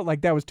 but they felt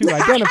like that was too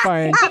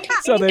identifying.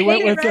 So they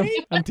went with him.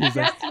 I'm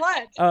teasing. Guess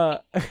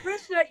what?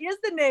 Krishna is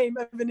the name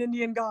of an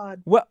Indian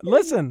god. Well,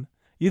 listen,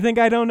 you think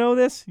I don't know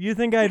this? You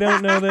think I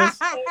don't know this?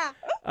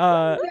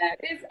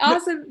 It's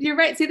awesome. You're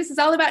right. See, this is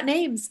all about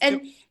names.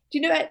 And do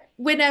you know what,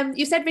 when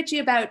you said, Richie,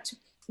 about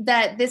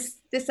that this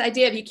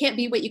idea of you can't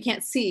be what you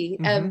can't see,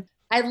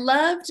 I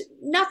loved,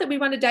 not that we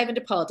want to dive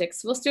into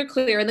politics, we'll steer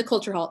clear in the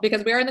culture hall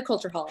because we are in the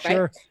culture hall, right?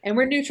 Sure. And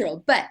we're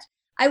neutral. But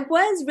I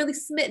was really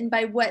smitten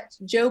by what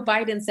Joe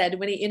Biden said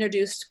when he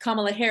introduced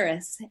Kamala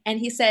Harris. And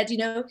he said,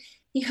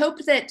 he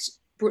hoped that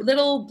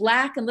little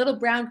black and little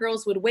brown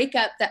girls would wake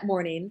up that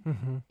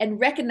morning and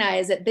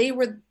recognize that they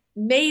were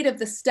made of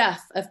the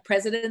stuff of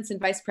presidents and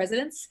vice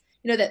presidents.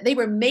 That they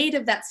were made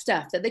of that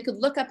stuff, that they could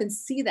look up and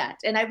see that.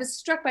 And I was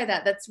struck by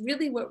that. That's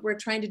really what we're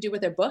trying to do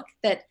with our book,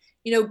 that,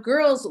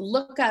 girls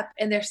look up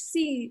and they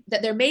see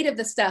that they're made of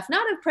the stuff,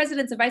 not of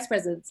presidents and vice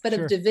presidents, but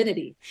of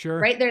divinity. Sure.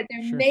 Right? They're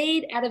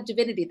made out of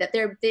divinity, that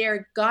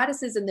they're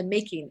goddesses in the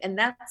making. And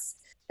that's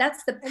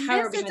the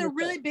power. And this is a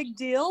really big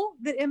deal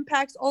that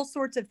impacts all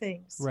sorts of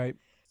things. Right.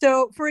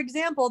 So, for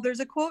example,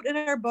 there's a quote in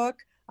our book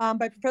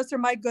by Professor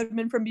Mike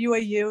Goodman from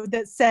UAU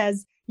that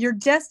says, "Your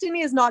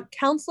destiny is not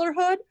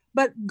counselorhood,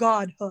 but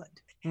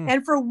godhood."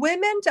 And for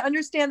women to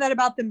understand that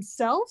about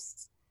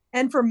themselves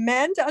and for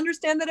men to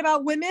understand that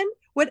about women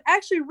would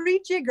actually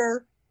rejigger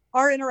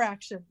our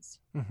interactions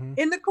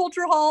in the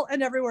culture hall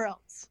and everywhere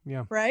else.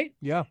 Yeah. Right?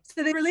 Yeah.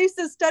 So they released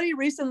a study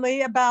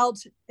recently about,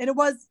 and it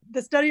was,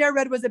 the study I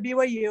read was at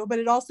BYU, but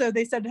it also,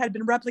 they said, had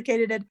been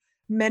replicated at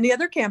many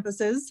other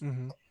campuses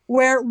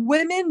where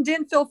women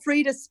didn't feel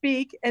free to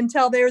speak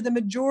until they were the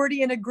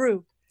majority in a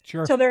group.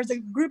 Sure. So there's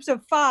groups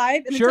of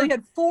 5, and until you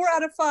had 4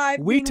 out of 5.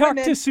 We talked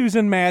women. To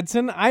Susan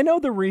Madsen. I know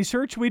the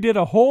research. We did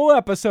a whole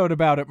episode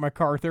about it,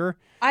 MacArthur.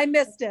 I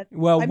missed it.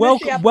 Well,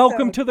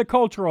 welcome to the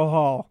Cultural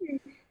Hall.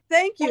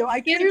 Thank you.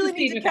 I clearly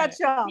need to catch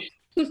up.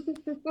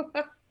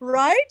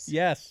 Right?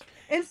 Yes.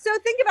 And so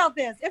think about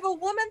this. If a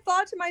woman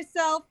thought to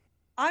myself,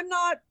 I'm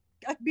not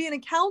being a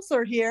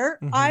counselor here.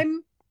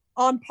 I'm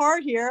on par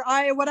here.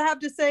 What I have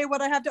to say,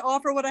 what I have to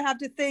offer, what I have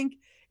to think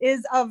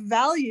is of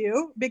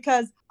value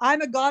because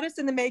I'm a goddess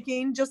in the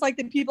making, just like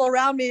the people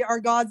around me are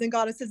gods and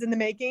goddesses in the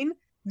making.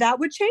 That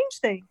would change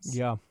things.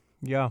 Yeah.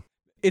 Yeah.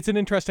 It's an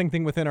interesting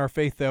thing within our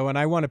faith, though, and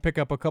I want to pick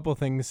up a couple of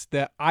things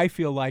that I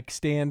feel like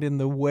stand in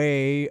the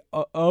way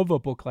of a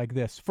book like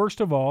this. First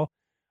of all,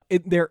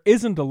 there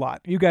isn't a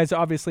lot. You guys,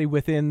 obviously,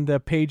 within the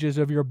pages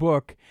of your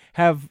book,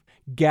 have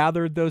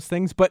gathered those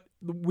things, but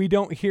we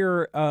don't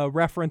hear a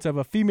reference of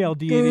a female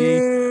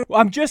deity.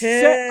 I'm just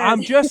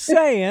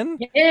saying.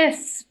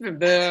 Yes.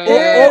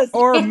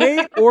 Or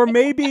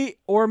maybe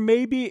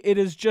it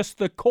is just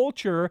the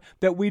culture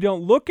that we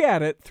don't look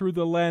at it through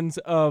the lens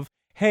of,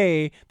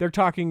 hey, they're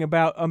talking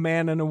about a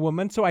man and a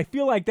woman. So I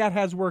feel like that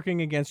has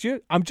working against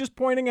you. I'm just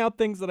pointing out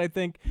things that I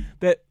think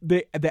that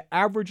the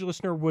average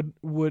listener would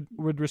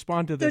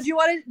respond to this. So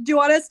do you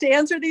want us to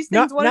answer these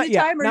things one at a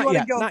time, or do you want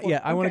to go? Not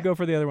yet. I want to go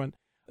for the other one.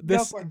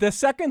 The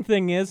second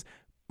thing is,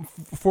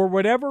 for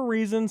whatever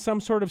reason, some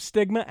sort of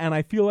stigma, and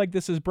I feel like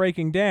this is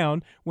breaking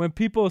down, when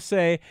people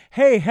say,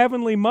 hey,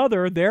 Heavenly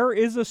Mother, there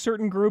is a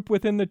certain group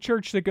within the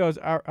church that goes,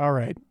 all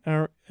right,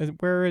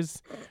 where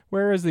is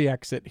the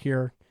exit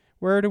here?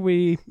 Where do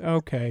we?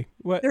 Okay.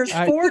 What? There's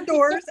 4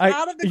 doors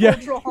out of the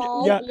cultural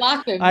hall. Yeah.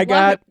 Lock them.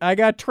 I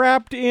got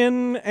trapped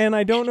in, and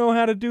I don't know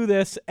how to do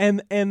this.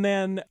 And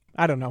then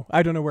I don't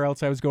know where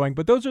else I was going.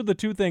 But those are the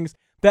 2 things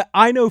that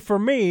I know for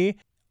me.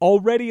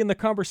 Already in the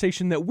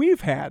conversation that we've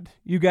had,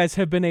 you guys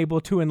have been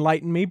able to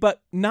enlighten me,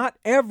 but not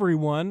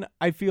everyone,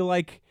 I feel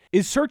like,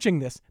 is searching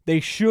this. They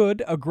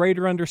should. A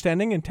greater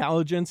understanding.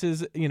 Intelligence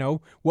is,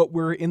 what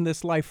we're in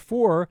this life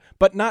for,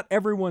 but not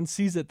everyone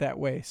sees it that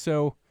way.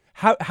 So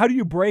how do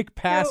you break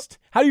past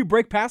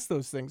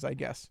those things, I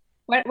guess?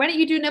 Why don't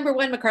you do number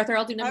 1, MacArthur?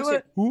 I'll do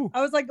number 2.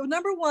 I was like,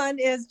 number 1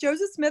 is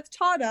Joseph Smith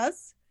taught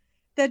us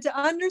that to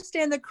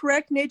understand the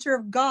correct nature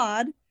of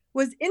God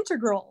was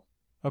integral.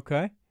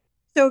 Okay.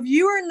 So if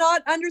you are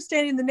not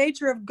understanding the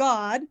nature of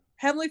God,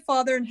 Heavenly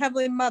Father and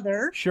Heavenly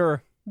Mother,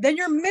 sure, then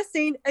you're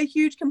missing a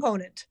huge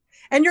component.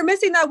 And you're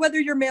missing that whether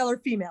you're male or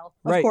female,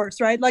 of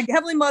course, right? Like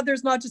Heavenly Mother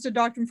is not just a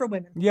doctrine for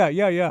women. Yeah.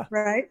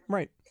 Right.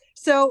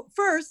 So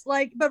first,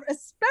 but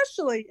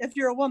especially if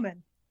you're a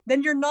woman,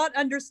 then you're not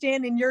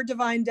understanding your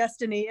divine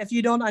destiny if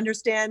you don't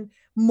understand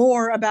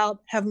more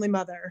about Heavenly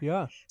Mother.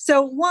 Yeah.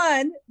 So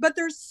but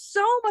there's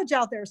so much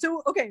out there.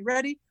 So, okay,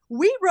 ready?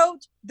 We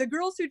wrote The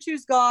Girls Who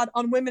Choose God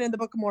on Women in the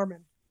Book of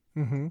Mormon.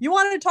 Mm-hmm. You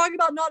wanted to talk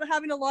about not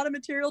having a lot of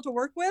material to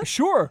work with?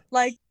 Sure.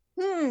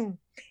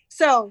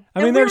 So,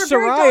 I mean, there's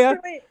Soraya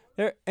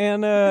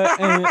and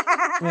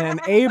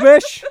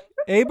Abish.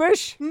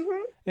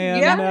 Mm-hmm.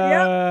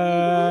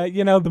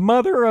 And, the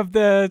mother of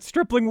the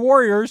stripling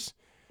warriors.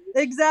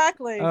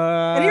 Exactly.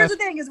 And here's the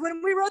thing is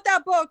when we wrote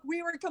that book,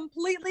 we were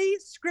completely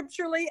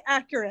scripturally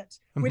accurate.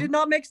 Mm-hmm. We did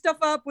not make stuff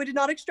up. We did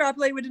not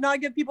extrapolate. We did not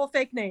give people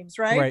fake names,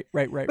 right?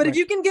 Right. But if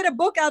you can get a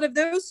book out of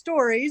those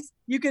stories,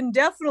 you can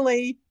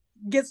definitely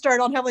get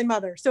started on Heavenly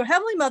Mother. So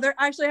Heavenly Mother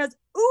actually has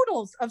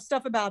oodles of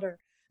stuff about her.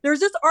 There's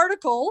this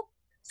article.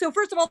 So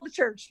first of all, the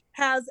church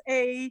has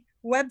a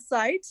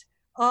website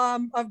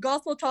of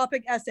gospel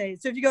topic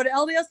essays. So if you go to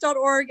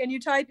lds.org and you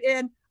type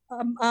in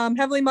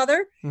Heavenly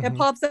Mother, mm-hmm. it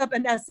pops up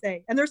an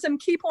essay. And there's some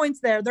key points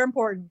there. They're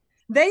important.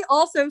 They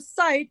also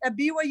cite a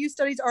BYU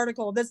Studies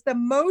article that's the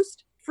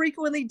most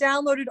frequently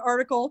downloaded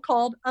article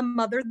called A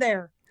Mother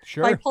There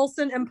by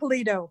Paulson and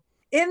Polito.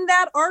 In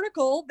that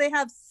article, they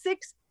have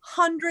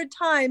 600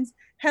 times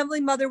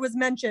Heavenly Mother was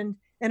mentioned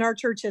in our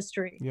church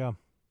history. Yeah.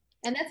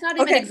 And that's not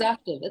even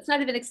exhaustive. It's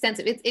not even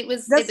extensive. It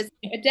was a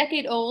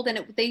decade old,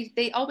 and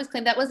they always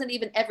claim that wasn't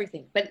even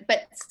everything. But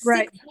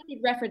 600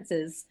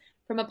 references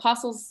from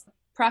apostles,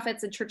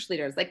 prophets, and church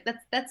leaders. Like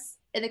that's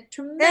an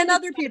tremendous. And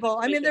other people.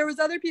 I mean, there was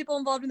other people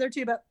involved in there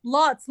too, but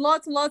lots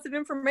and lots of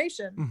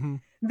information. Mm-hmm.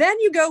 Then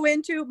you go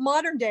into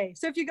modern day.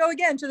 So if you go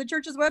again to the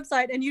church's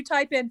website and you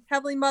type in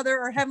Heavenly Mother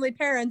or Heavenly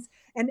Parents,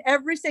 and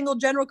every single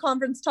general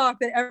conference talk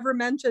that ever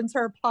mentions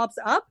her pops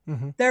up,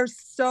 mm-hmm. there's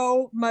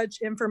so much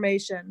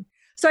information.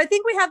 So I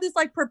think we have this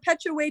like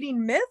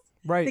perpetuating myth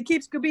that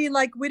keeps being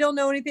like, we don't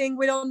know anything.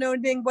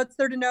 What's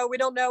there to know? We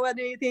don't know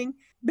anything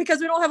because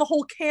we don't have a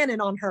whole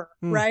canon on her,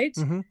 right?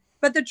 Mm-hmm.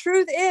 But the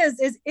truth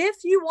is if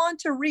you want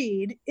to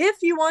read, if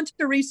you want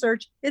to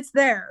research, it's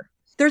there.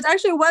 There's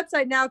actually a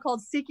website now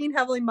called Seeking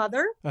Heavenly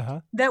Mother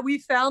that we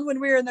found when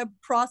we were in the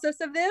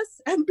process of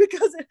this. And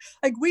because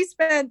we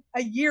spent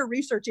a year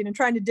researching and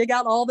trying to dig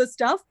out all this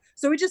stuff.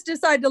 So we just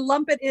decided to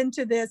lump it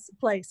into this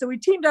place. So we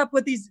teamed up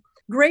with these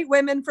great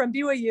women from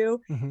BYU,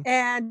 mm-hmm.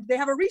 and they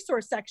have a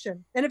resource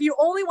section. And if you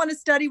only want to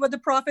study what the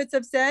prophets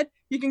have said,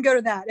 you can go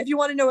to that. If you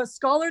want to know what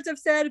scholars have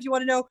said, if you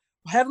want to know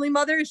Heavenly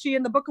Mother, is she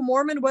in the Book of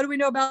Mormon? What do we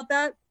know about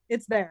that?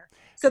 It's there.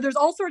 So there's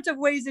all sorts of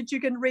ways that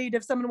you can read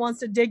if someone wants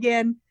to dig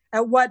in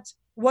at what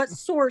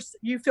source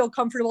you feel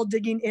comfortable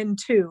digging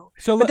into.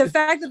 But the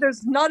fact that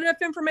there's not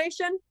enough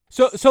information.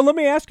 So let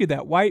me ask you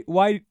that.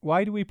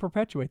 Why do we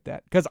perpetuate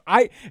that? Because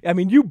I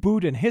mean, you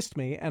booed and hissed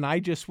me, and I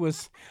just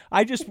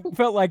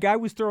felt like I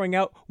was throwing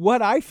out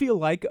what I feel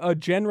like a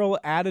general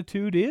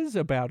attitude is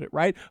about it,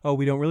 right? Oh,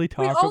 we don't really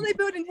talk. We only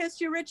booed and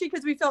hissed you, Richie,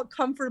 because we felt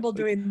comfortable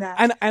doing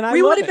that. And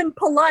we would have been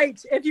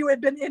polite if you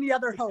had been any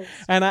other host.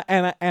 And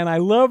I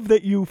love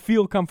that you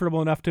feel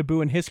comfortable enough to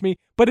boo and hiss me.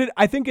 But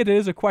I think it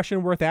is a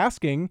question worth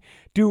asking.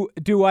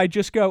 Do I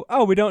just go,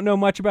 oh, we don't know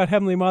much about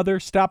Heavenly Mother,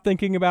 stop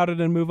thinking about it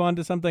and move on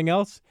to something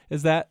else?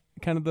 Is that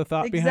kind of the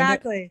thought behind it?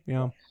 Exactly.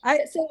 Yeah.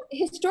 So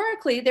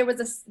historically, there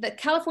was the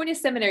California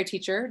seminary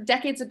teacher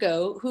decades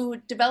ago who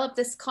developed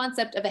this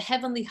concept of a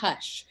heavenly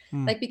hush,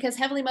 because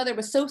Heavenly Mother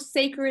was so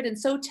sacred and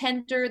so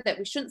tender that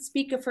we shouldn't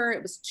speak of her.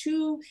 It was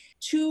too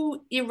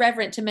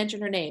irreverent to mention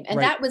her name,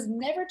 and that was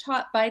never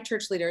taught by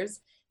church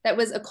leaders. That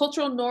was a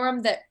cultural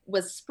norm that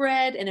was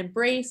spread and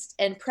embraced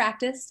and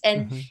practiced.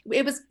 And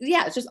it was,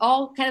 it's just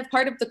all kind of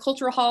part of the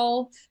cultural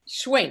hall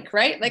schwank,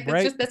 right? Like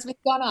that's what's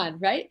gone on,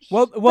 right?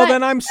 Well,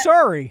 then I'm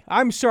sorry.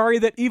 I'm sorry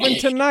that even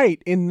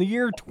tonight in the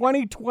year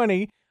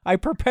 2020, I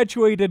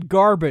perpetuated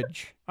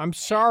garbage. I'm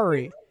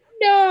sorry.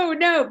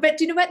 No. But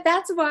you know what?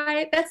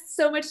 That's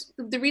so much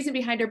the reason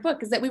behind our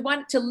book is that we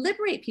want to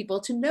liberate people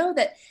to know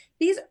that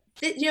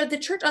the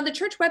church, on the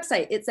church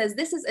website, it says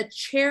this is a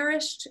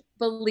cherished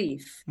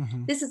belief.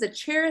 Mm-hmm. This is a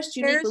cherished,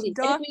 unique belief.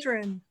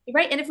 Doctrine.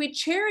 And if we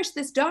cherish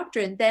this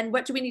doctrine, then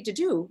what do we need to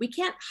do? We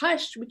can't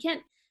hush. We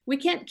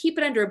can't keep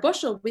it under a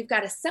bushel. We've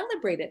got to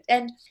celebrate it.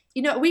 And,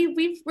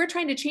 we're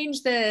trying to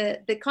change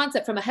the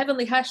concept from a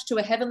heavenly hush to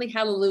a heavenly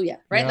hallelujah,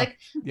 right?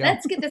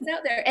 Let's get this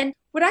out there. And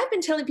what I've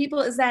been telling people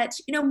is that,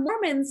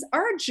 Mormons,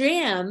 our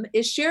jam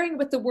is sharing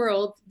with the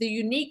world the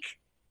unique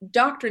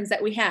doctrines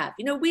that we have.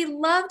 We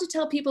love to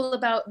tell people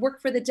about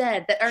work for the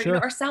dead, that our,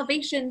 our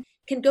salvation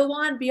can go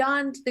on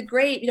beyond the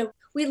grave.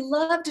 We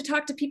love to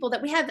talk to people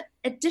that we have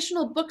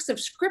additional books of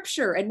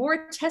scripture and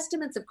more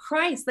testaments of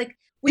Christ.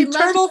 We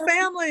eternal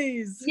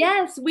families.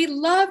 Yes, we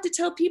love to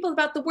tell people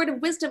about the word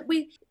of wisdom.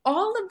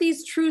 All of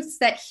these truths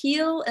that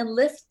heal and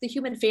lift the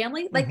human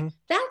family,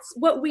 that's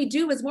what we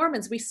do as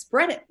Mormons. We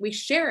spread it, we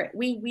share it,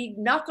 we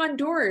knock on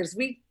doors,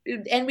 we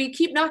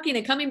keep knocking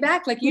and coming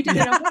back like you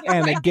did.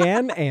 And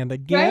again and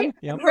again. Right?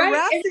 Yep.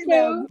 Harassing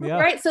them. Yeah.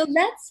 Right. So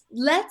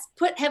let's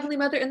put Heavenly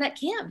Mother in that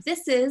camp.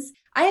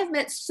 I have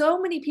met so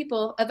many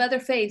people of other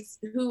faiths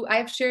who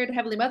I've shared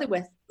Heavenly Mother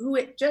with, who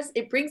it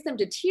brings them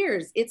to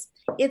tears. It's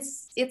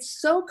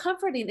so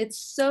comforting. It's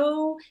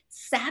so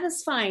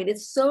satisfying.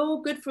 It's so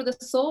good for the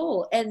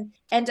soul. And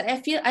I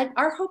feel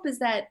our hope is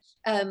that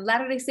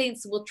Latter-day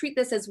Saints will treat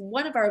this as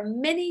one of our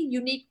many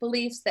unique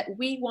beliefs that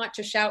we want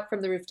to shout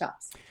from the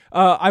rooftops.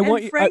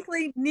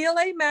 Frankly, Neal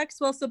A.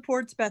 Maxwell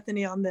supports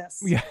Bethany on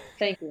this. Yeah.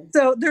 Thank you.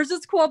 So there's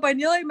this quote by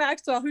Neal A.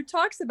 Maxwell who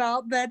talks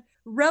about that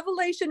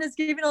revelation is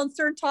given on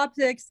certain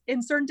topics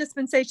in certain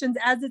dispensations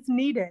as it's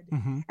needed,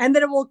 and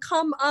that it will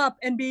come up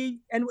and be,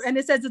 and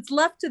it says it's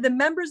left to the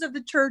members of the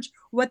church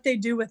what they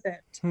do with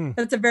it.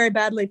 That's a very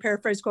badly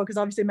paraphrased quote because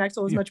obviously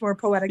Maxwell was much more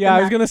poetic. Yeah,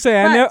 I was going to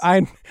say,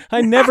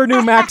 I never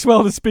knew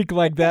Maxwell to speak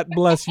like that.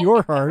 Bless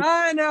your heart.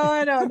 I know.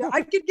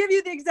 I could give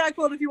you the exact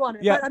quote if you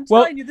wanted, but I'm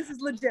telling you, this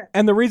is legit.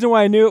 And the reason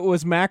why I knew it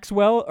was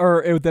Maxwell,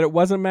 that it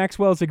wasn't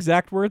Maxwell's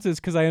exact words, is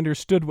because I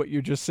understood what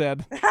you just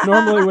said.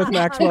 Normally with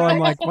Maxwell, I'm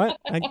like, what?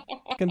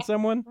 Can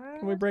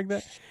we break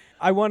that?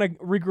 I want to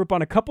regroup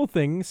on a couple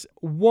things.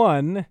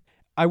 One,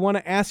 I want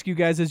to ask you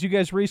guys, as you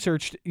guys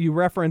researched, you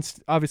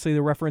referenced, obviously,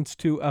 the reference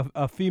to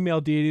a female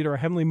deity or a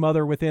Heavenly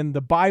Mother within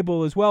the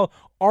Bible as well.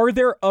 Are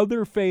there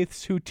other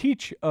faiths who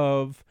teach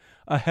of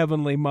a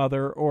Heavenly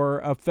Mother or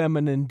a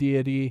feminine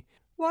deity?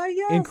 Why,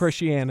 yes. In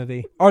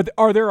Christianity?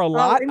 Are there a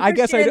lot? I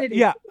guess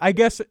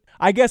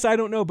I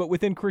don't know, but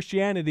within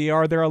Christianity,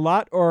 are there a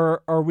lot,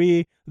 or are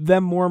we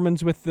them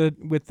Mormons with the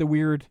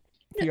weird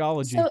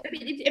theology? So,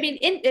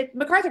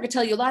 MacArthur could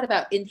tell you a lot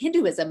about in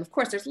Hinduism. Of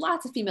course, there's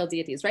lots of female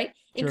deities, right?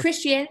 In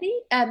Christianity,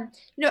 I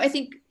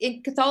think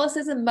in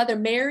Catholicism, Mother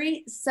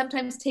Mary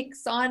sometimes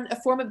takes on a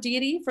form of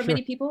deity for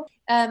many people.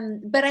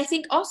 But I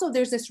think also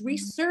there's this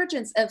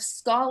resurgence of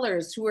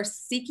scholars who are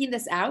seeking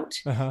this out.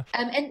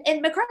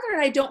 And MacArthur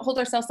and I don't hold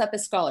ourselves up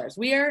as scholars.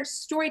 We are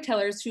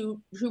storytellers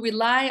who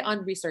rely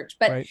on research.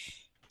 But,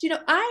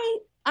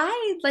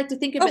 I like to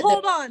think of it.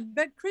 Hold on.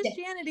 But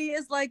Christianity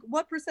is like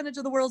what percentage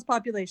of the world's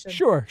population?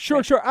 Sure.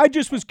 I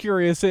just was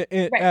curious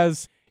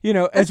as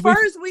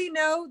far as we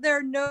know, there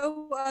are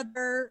no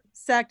other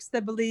sects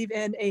that believe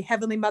in a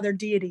Heavenly Mother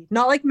deity.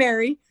 Not like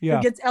Mary, who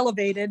gets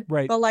elevated,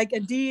 but like a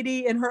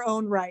deity in her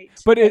own right.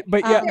 But there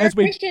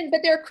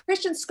are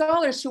Christian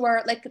scholars who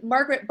are like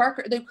Margaret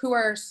Barker, who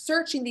are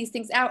searching these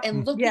things out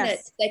and looking at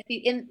like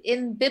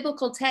in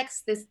biblical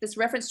texts, this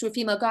reference to a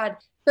female god.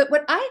 But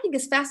what I think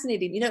is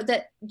fascinating,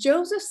 that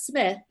Joseph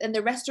Smith and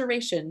the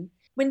Restoration,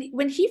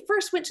 when he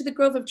first went to the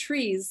Grove of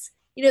Trees,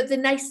 the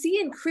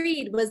Nicene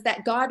Creed was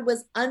that God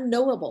was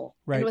unknowable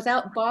and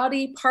without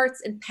body,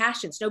 parts, and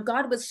passions.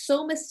 God was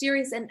so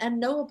mysterious and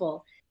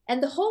unknowable.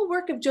 And the whole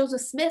work of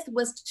Joseph Smith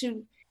was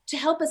to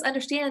help us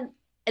understand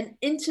an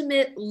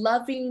intimate,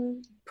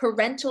 loving,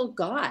 parental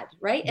God,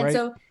 right? And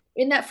so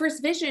in that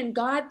first vision,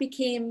 God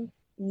became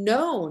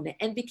known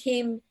and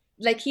became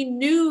like he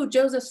knew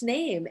Joseph's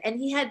name, and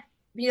he had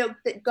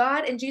that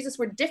God and Jesus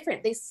were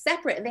different. They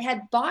separate and they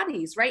had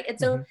bodies, right? And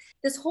so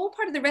this whole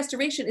part of the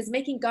restoration is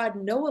making God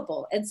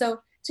knowable. And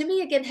so to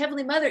me, again,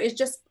 Heavenly Mother is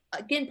just,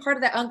 again, part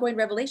of that ongoing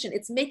revelation.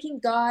 It's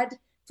making God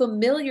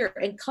familiar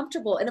and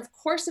comfortable. And of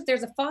course, if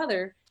there's a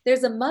father,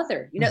 there's a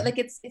mother, like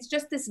it's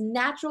just this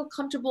natural,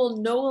 comfortable,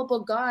 knowable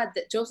God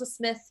that Joseph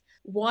Smith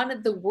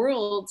wanted the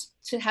world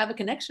to have a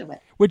connection with.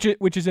 Which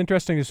is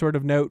interesting to sort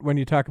of note when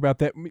you talk about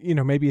that,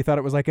 maybe you thought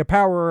it was like a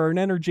power or an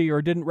energy,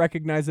 or didn't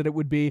recognize that it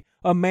would be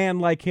a man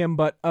like him,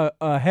 but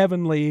a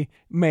heavenly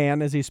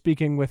man as he's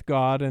speaking with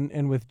God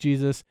and with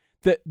Jesus.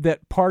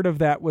 That part of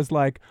that was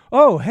like,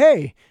 oh,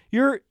 hey,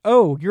 you're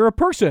a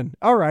person.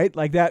 All right.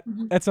 Like that.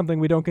 That's something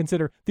we don't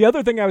consider. The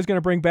other thing I was going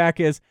to bring back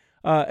is,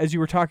 as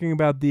you were talking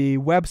about the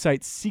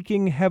website,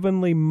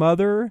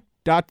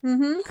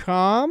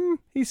 seekingheavenlymother.com,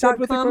 he said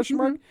with a question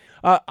mark.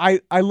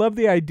 I love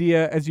the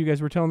idea, as you guys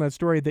were telling that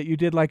story, that you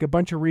did like a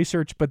bunch of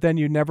research, but then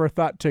you never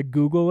thought to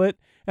Google it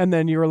And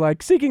then you're like,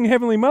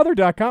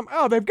 seekingheavenlymother.com.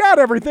 Oh, they've got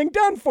everything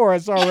done for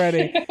us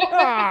already.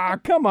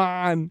 Come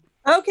on.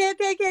 Okay.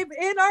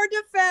 In our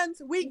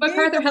defense, we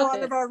gave them a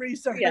lot of our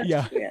research.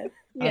 Yeah. Yes.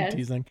 I'm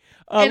teasing.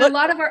 And a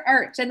lot of our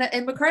art.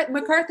 And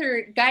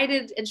MacArthur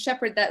guided and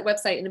shepherded that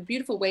website in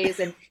beautiful ways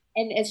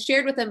and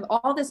shared with them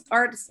all this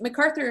art.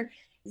 MacArthur,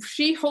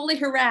 she wholly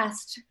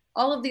harassed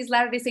all of these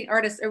Latter-day Saint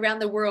artists around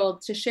the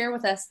world to share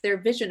with us their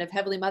vision of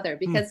Heavenly Mother.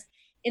 Because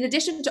in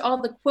addition to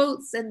all the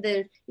quotes and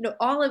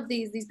all of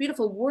these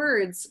beautiful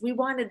words, we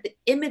wanted the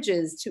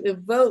images to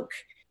evoke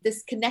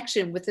this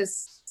connection with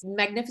this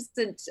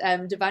magnificent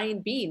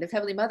divine being of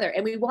Heavenly Mother.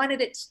 And we wanted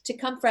it to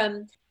come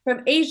from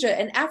Asia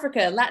and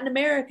Africa, Latin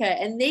America,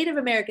 and Native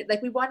American.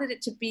 Like, we wanted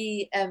it to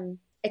be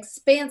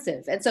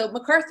expansive. And so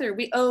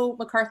we owe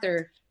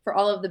MacArthur for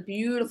all of the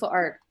beautiful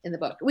art in the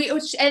book.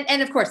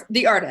 And of course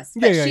the artist.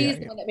 But she's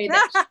the one that made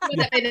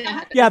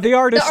that. Yeah, the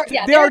artist.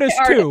 The artist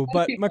too,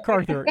 but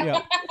MacArthur.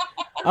 Yeah.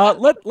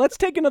 Let's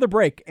take another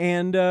break,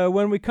 and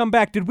when we come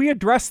back, did we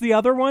address the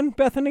other one,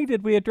 Bethany?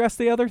 Did we address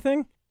the other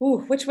thing?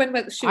 Ooh, which one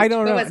was? I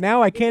don't know.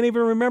 Now I can't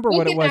even remember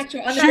what it was.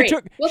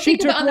 She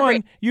took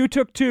one. You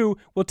took two.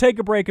 We'll take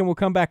a break, and we'll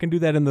come back and do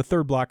that in the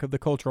third block of the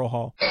Cultural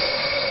Hall.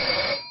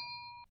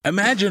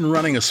 Imagine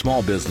running a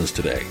small business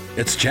today.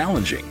 It's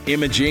challenging.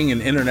 Imaging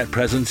and internet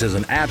presence is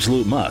an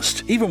absolute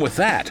must. Even with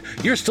that,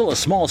 you're still a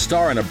small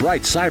star in a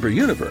bright cyber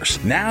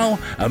universe. Now,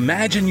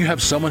 imagine you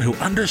have someone who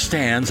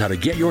understands how to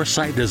get your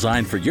site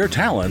designed for your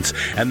talents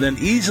and then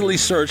easily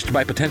searched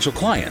by potential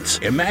clients.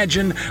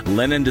 Imagine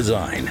Lennon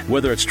Design.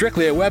 Whether it's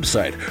strictly a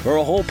website or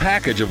a whole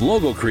package of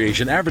logo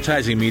creation,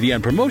 advertising media,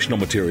 and promotional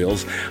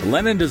materials,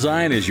 Lennon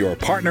Design is your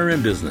partner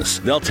in business.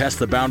 They'll test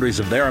the boundaries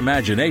of their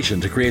imagination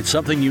to create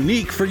something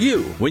unique for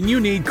you. When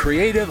you need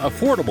creative,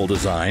 affordable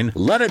design,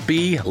 let it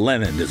be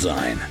Lennon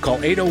Design. Call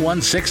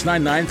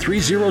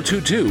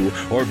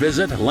 801-699-3022 or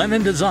visit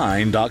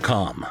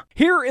LennonDesign.com.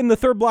 Here in the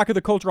third block of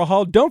the Cultural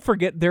Hall, don't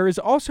forget there is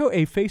also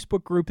a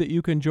Facebook group that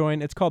you can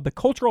join. It's called the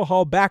Cultural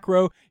Hall Back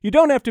Row. You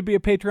don't have to be a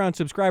Patreon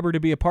subscriber to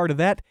be a part of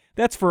that.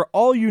 That's for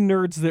all you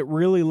nerds that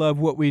really love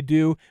what we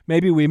do.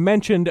 Maybe we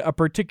mentioned a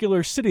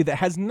particular city that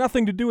has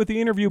nothing to do with the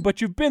interview, but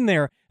you've been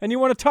there and you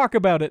want to talk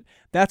about it.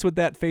 That's what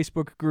that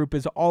Facebook group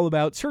is all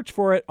about. Search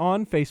for it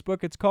on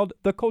Facebook. It's called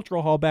the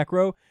Cultural Hall Back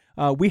Row.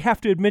 We have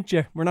to admit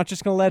we're not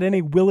just going to let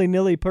any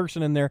willy-nilly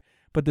person in there,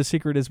 but the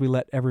secret is we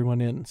let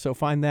everyone in. So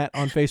find that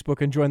on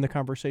Facebook and join the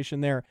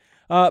conversation there.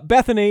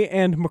 Bethany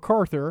and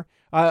MacArthur,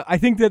 I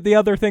think that the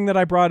other thing that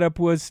I brought up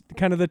was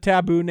kind of the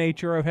taboo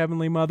nature of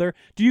Heavenly Mother.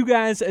 Do you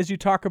guys, as you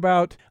talk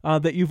about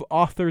that you've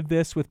authored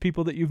this with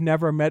people that you've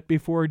never met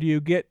before, do you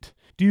get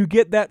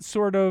that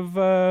sort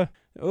of,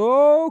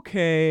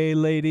 okay,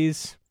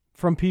 ladies,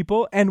 from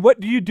people? And what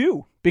do you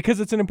do? Because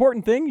it's an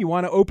important thing. You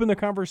want to open the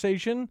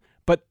conversation,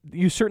 but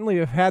you certainly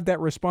have had that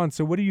response.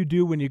 So what do you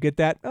do when you get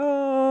that,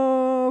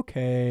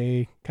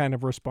 okay, kind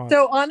of response?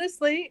 So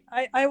honestly,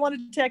 I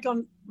wanted to take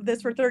on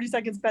this for 30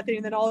 seconds, Bethany,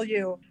 and then all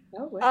you.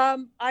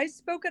 I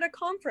spoke at a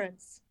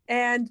conference,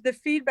 and the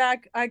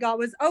feedback I got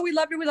was, oh, we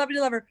loved her, we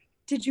love her.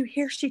 Did you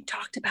hear she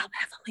talked about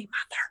Heavenly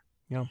Mother?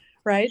 Yeah.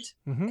 Right?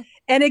 Mm-hmm.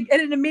 And it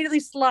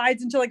immediately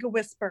slides into like a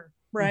whisper,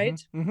 right?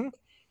 Mm-hmm.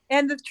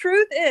 And the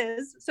truth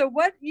is, so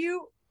what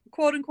you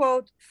quote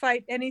unquote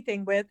fight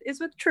anything with is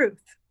with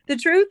truth. The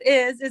truth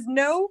is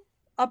no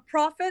a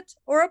prophet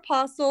or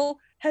apostle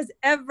has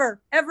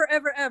ever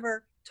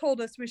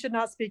told us we should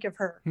not speak of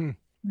her.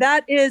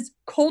 That is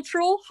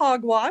cultural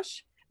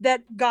hogwash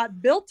that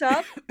got built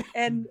up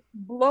and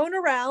blown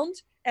around,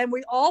 and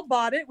we all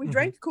bought it. We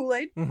drank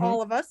Kool-Aid,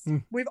 all of us.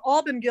 We've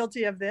all been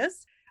guilty of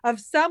this, of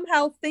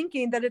somehow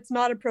thinking that it's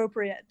not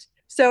appropriate.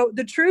 So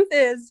the truth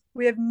is,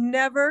 we have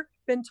never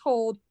been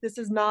told this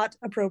is not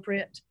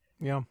appropriate.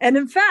 Yeah. And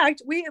in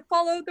fact, we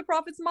follow the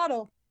prophet's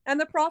model. And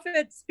the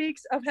prophet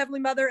speaks of Heavenly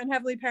Mother and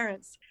Heavenly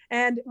Parents.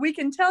 And we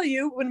can tell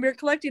you, when we're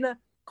collecting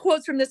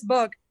quotes from this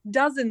book,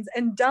 dozens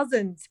and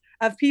dozens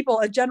of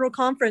people at General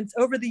Conference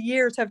over the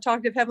years have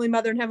talked of Heavenly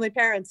Mother and Heavenly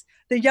Parents.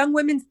 The Young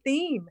Women's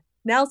Theme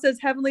now says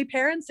Heavenly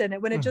Parents in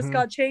it when it just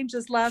got changed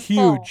this last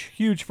fall.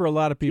 Huge for a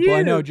lot of people. Huge.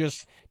 I know,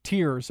 just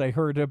tears. I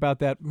heard about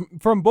that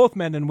from both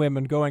men and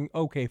women going,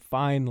 okay,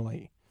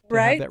 finally.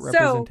 Right? Have that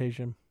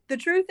representation. So the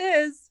truth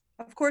is,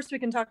 of course, we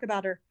can talk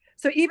about her.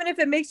 So even if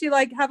it makes you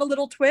like have a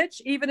little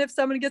twitch, even if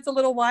someone gets a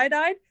little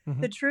wide-eyed,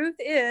 the truth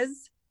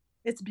is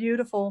it's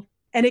beautiful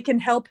and it can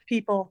help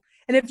people.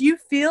 And if you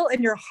feel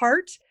in your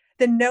heart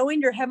that knowing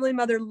your Heavenly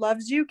Mother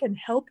loves you can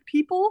help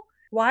people,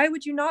 why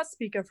would you not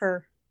speak of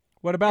her?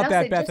 What about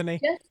that,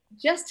 Bethany?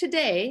 Just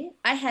today,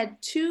 I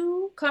had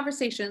 2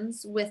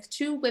 conversations with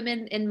 2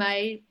 women in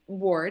my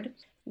ward.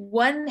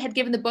 One had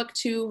given the book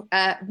to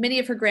many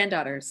of her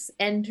granddaughters,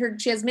 and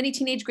she has many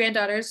teenage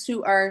granddaughters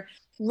who are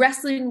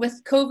wrestling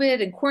with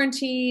COVID and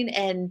quarantine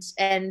and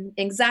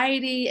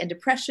anxiety and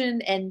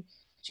depression. And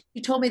she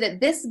told me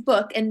that this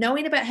book, and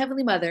knowing about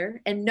Heavenly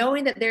Mother and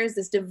knowing that there's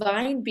this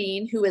divine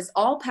being who is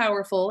all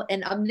powerful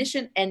and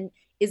omniscient and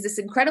is this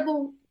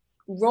incredible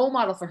role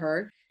model for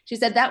her, She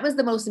said that was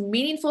the most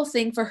meaningful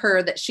thing for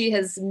her that she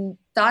has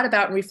thought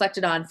about and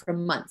reflected on for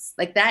months.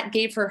 Like that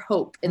gave her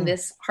hope in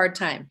this hard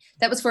time.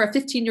 That was for a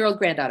 15-year-old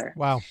granddaughter.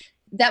 Wow.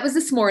 That was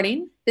this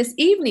morning. This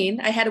evening,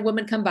 I had a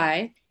woman come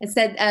by and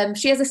said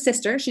she has a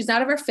sister. She's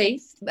not of her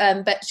faith,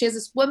 but she has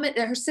this woman.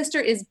 Her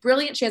sister is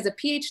brilliant. She has a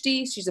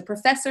PhD. She's a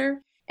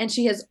professor, and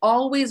she has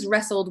always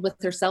wrestled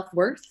with her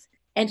self-worth.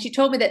 And she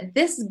told me that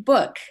this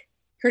book,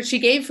 she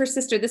gave her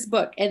sister this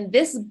book, and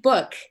this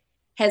book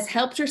has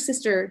helped her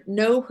sister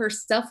know her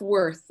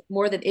self-worth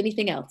more than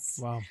anything else.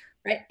 Wow.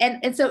 Right.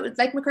 And so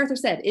like MacArthur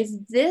said,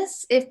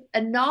 if a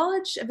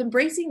knowledge of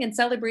embracing and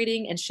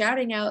celebrating and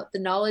shouting out the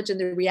knowledge and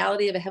the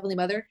reality of a Heavenly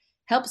Mother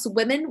helps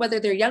women, whether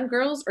they're young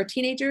girls or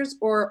teenagers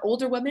or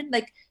older women,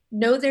 like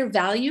know their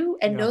value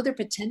and know their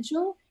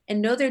potential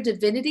and know their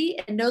divinity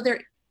and know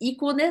their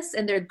equalness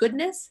and their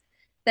goodness,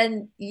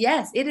 then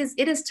yes, it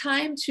is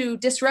time to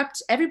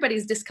disrupt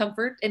everybody's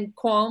discomfort and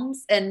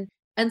qualms and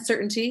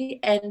uncertainty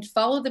and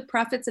follow the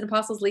prophets and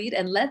apostles' lead,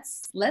 and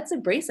let's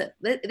embrace it.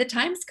 The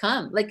time's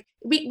come. Like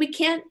we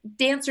can't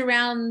dance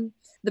around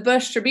the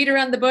bush or beat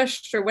around the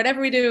bush or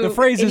whatever we do. The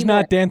phrase is anymore.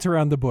 not dance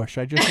around the bush.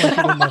 I just want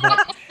you to know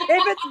that.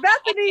 If it's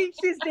Bethany,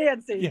 she's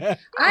dancing. Yeah.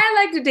 I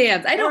like to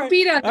dance. I don't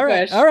beat on the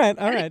bush. All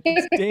right.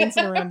 Just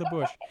dancing around the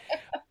bush.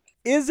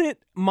 Is it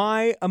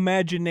my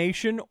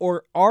imagination,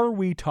 or are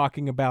we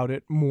talking about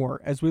it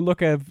more as we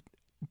look at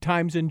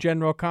times in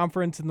General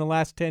Conference in the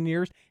last 10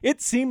 years?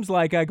 It seems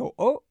like I go,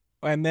 oh,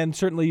 and then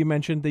certainly you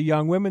mentioned the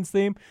young women's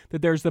theme,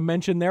 that there's the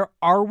mention there.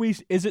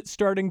 Is it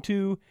starting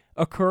to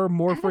occur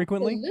more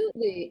frequently?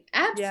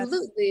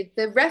 Absolutely. Yes.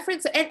 The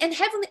reference and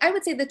heavenly, I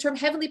would say the term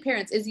heavenly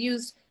parents is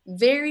used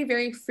very,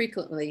 very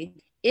frequently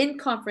in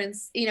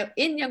conference,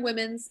 in young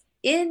women's,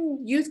 in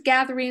youth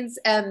gatherings,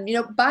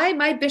 by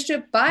my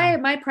bishop, by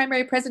my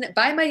primary president,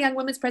 by my young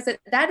women's president.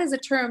 That is a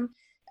term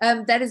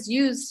that is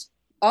used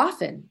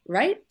often,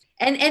 right?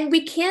 And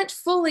we can't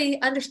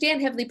fully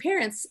understand Heavenly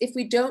Parents if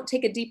we don't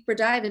take a deeper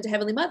dive into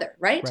Heavenly Mother,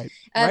 right?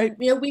 Right.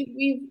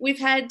 We've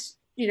had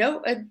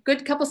a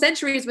good couple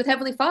centuries with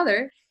Heavenly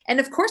Father, and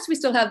of course we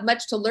still have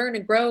much to learn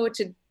and grow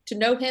to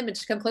know Him and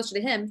to come closer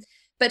to Him.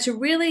 But to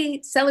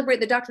really celebrate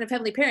the doctrine of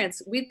Heavenly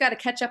Parents, we've got to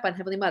catch up on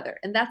Heavenly Mother,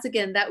 and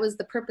that was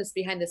the purpose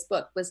behind this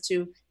book, was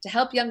to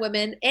help young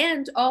women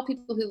and all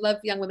people who love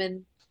young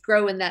women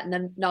grow in that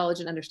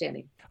knowledge and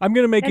understanding. I'm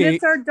going to make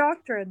it's our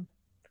doctrine.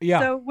 Yeah.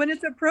 So when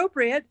it's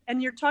appropriate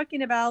and you're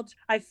talking about,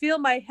 I feel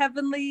my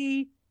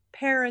heavenly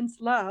parents'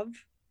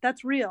 love,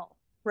 that's real,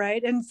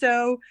 right? And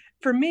so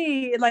for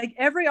me, like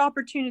every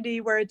opportunity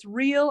where it's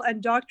real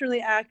and doctrinally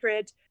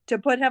accurate to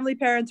put Heavenly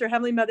Parents or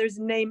Heavenly Mother's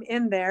name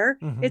in there,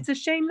 it's a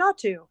shame not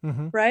to,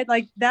 right?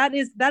 Like that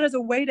is a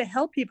way to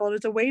help people.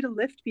 It's a way to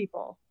lift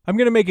people. I'm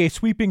going to make a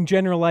sweeping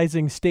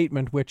generalizing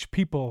statement, which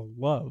people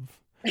love.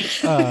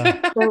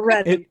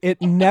 It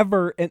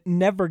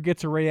never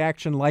gets a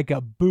reaction like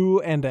a boo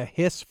and a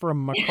hiss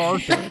from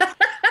MacArthur.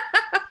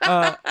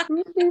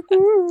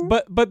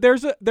 But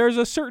there's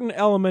a certain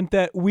element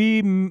that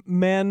we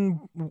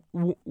men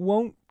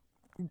won't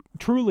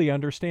truly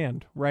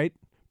understand, right?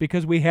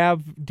 Because we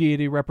have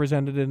deity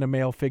represented in a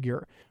male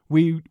figure.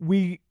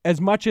 We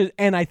as much as,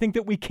 and I think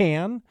that we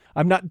can.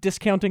 I'm not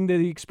discounting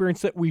the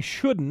experience that we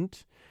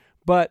shouldn't,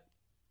 but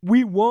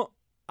we won't.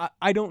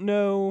 I don't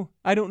know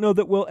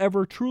that we'll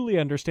ever truly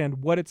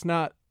understand what it's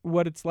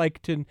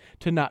like to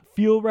not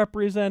feel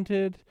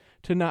represented,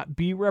 to not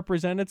be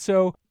represented.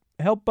 So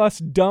help us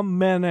dumb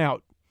men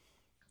out.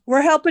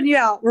 We're helping you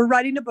out. We're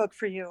writing a book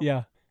for you.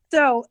 Yeah.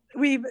 So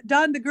we've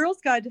done the Girls'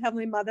 Guide to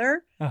Heavenly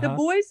Mother. The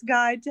Boys'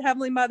 Guide to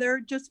Heavenly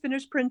Mother just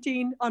finished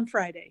printing on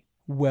Friday.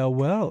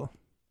 Well.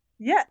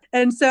 Yeah.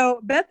 And so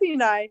Bethany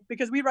and I,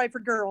 because we write for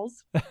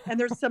girls and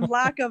there's some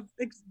lack of,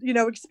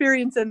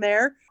 experience in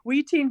there,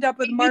 we teamed up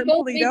with Martin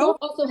Polito. We both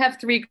also have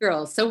 3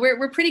 girls. So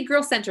we're pretty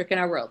girl centric in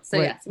our world. So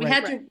yes, we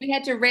had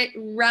to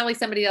rally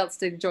somebody else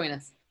to join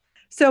us.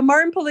 So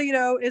Martin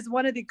Polito is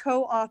one of the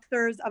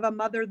co-authors of a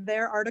Mother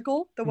There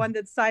article, the one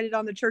that's cited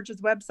on the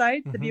church's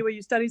website, the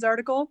BYU Studies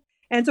article.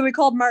 And so we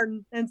called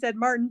Martin and said,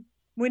 Martin,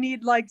 we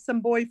need like some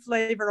boy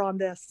flavor on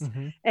this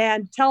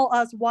and tell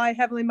us why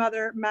Heavenly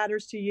Mother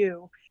matters to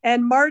you.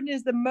 And Martin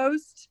is the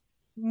most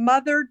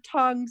mother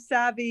tongue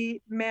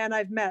savvy man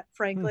I've met,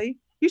 frankly.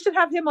 You should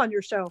have him on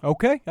your show.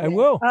 Okay, I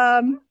will.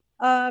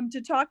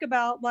 To talk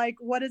about like,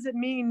 what does it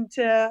mean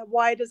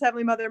why does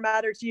Heavenly Mother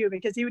matter to you?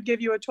 Because he would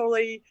give you a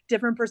totally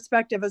different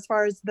perspective as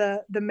far as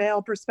the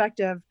male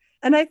perspective.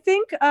 And I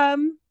think,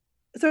 so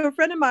a dear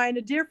friend of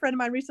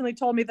mine recently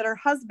told me that her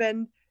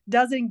husband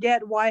doesn't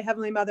get why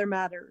Heavenly Mother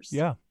matters.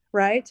 Yeah.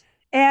 Right.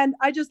 And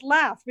I just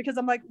laughed because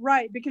I'm like,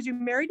 right, because you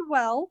married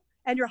well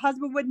and your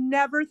husband would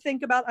never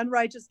think about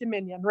unrighteous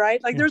dominion,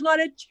 right? Like there's not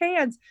a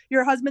chance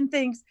your husband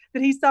thinks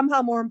that he's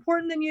somehow more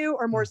important than you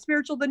or more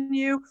spiritual than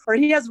you, or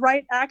he has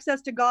right access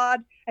to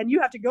God and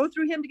you have to go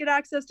through him to get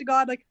access to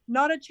God. Like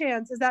not a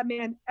chance is that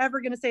man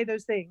ever going to say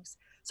those things.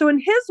 So in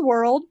his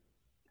world,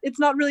 it's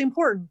not really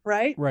important,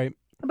 right? Right.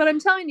 But I'm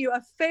telling you,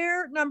 a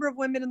fair number of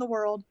women in the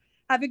world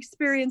have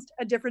experienced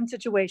a different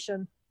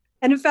situation.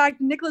 And in fact,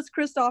 Nicholas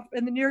Kristof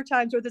in the New York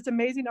Times wrote this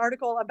amazing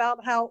article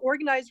about how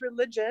organized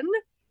religion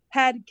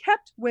had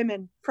kept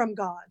women from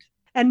God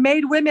and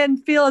made women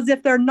feel as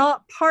if they're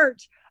not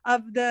part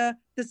of the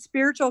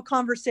spiritual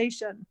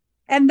conversation.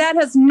 And that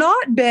has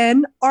not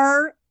been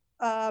our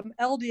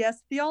LDS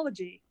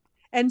theology.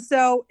 And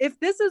so if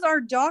this is our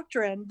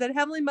doctrine, that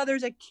Heavenly Mother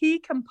is a key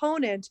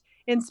component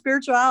in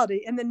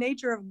spirituality and the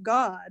nature of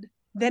God,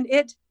 then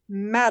it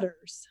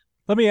matters.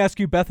 Let me ask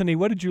you, Bethany,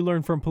 what did you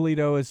learn from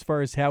Pulido as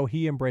far as how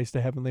he embraced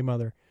the Heavenly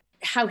Mother?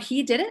 How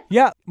he did it?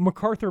 Yeah,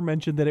 MacArthur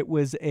mentioned that it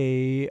was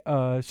a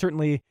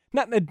certainly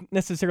not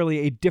necessarily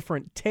a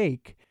different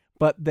take,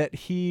 but that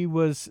he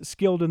was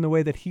skilled in the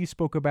way that he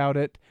spoke about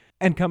it.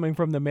 And coming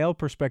from the male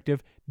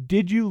perspective,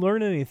 did you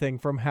learn anything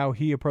from how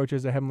he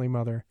approaches a Heavenly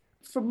Mother?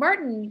 For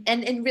Martin,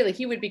 and really,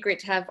 he would be great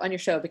to have on your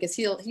show because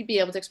he'd be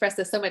able to express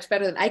this so much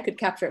better than I could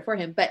capture it for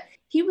him. But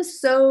he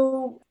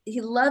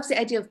loves the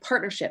idea of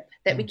partnership,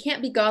 that we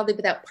can't be godly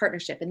without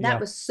partnership. And that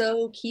was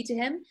so key to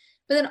him.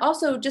 But then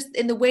also just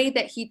in the way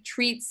that he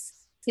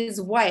treats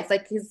his wife,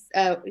 like he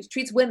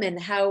treats women,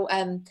 how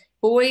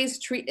boys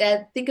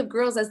think of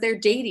girls as they're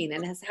dating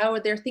and as how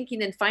they're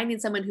thinking and finding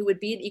someone who would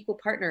be an equal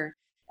partner.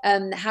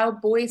 How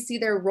boys see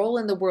their role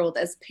in the world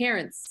as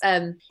parents.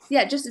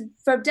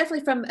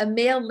 Definitely from a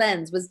male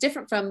lens was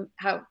different from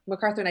how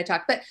MacArthur and I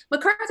talked. But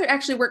MacArthur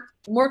actually worked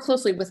more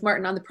closely with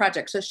Martin on the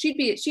project. So she'd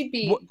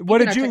be. What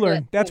did you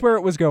learn? That's where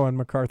it was going,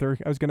 MacArthur.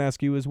 I was going to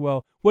ask you as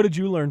well. What did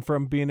you learn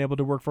from being able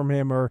to work from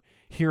him or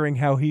hearing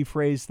how he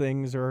phrased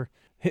things or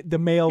hit the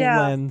male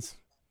lens?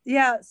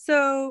 Yeah.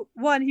 So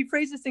one, he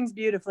phrases things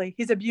beautifully.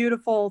 He's a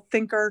beautiful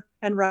thinker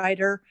and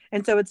writer.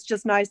 And so it's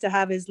just nice to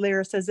have his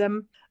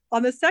lyricism.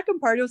 On the second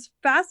part, it was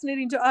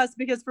fascinating to us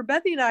because for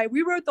Bethany and I,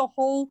 we wrote the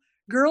whole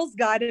girls'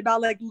 guide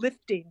about like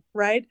lifting,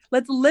 right?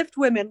 Let's lift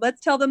women.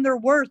 Let's tell them their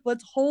worth.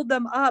 Let's hold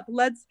them up.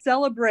 Let's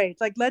celebrate.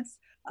 Like, let's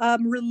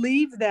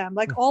relieve them.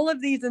 Like all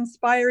of these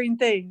inspiring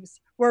things.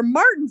 Where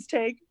Martin's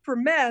take for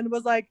men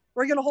was like,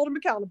 we're going to hold them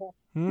accountable,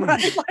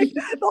 right? Like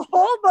the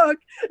whole book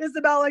is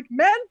about like,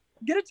 men,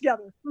 get it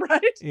together,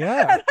 right?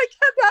 Yeah. And I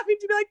kept having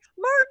to be like,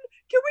 Martin,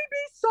 can we be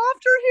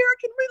softer here?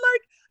 Can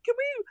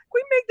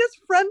we make this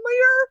friendlier,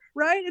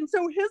 right? And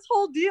so his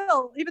whole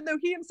deal, even though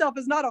he himself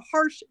is not a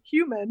harsh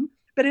human,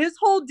 but his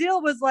whole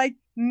deal was like,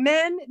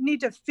 men need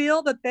to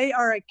feel that they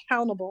are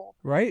accountable.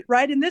 Right.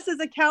 Right. And this is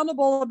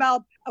accountable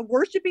about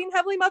worshiping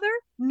Heavenly Mother.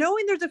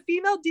 Knowing there's a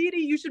female deity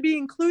you should be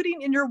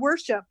including in your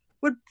worship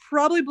would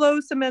probably blow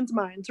some men's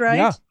minds,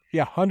 right?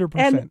 Yeah,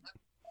 100%.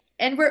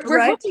 And we're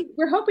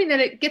hoping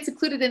that it gets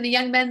included in the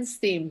young men's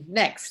theme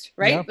next,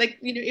 right? Yeah. Like,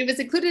 it was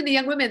included in the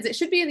young women's, it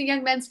should be in the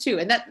young men's too.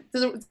 And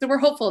so we're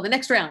hopeful the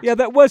next round. Yeah,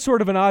 that was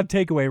sort of an odd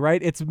takeaway,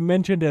 right? It's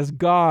mentioned as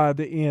God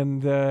in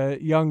the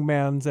young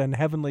men's and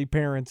heavenly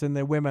parents in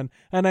the women.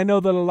 And I know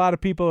that a lot of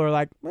people are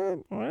like,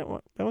 that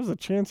was a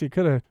chance you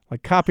could have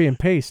like copy and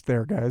paste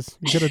there, guys.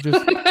 You could have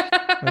just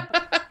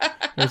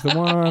there's the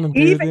one and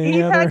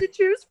the other. Had to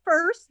choose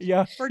first.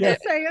 Yeah. We're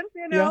just saying,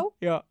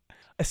 Yeah.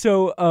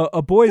 So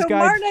a boy's guide.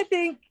 Martin, I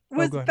think,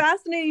 was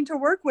fascinating to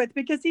work with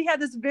because he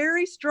had this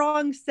very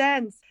strong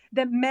sense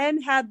that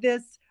men had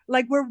this,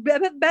 like where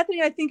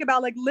Bethany, I think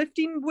about like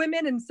lifting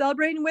women and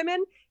celebrating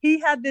women. He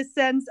had this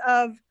sense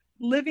of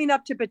living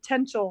up to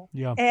potential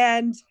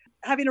and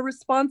having a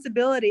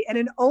responsibility and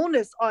an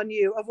onus on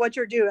you of what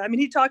you're doing. I mean,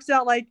 he talks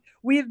about like,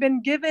 we have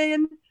been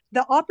given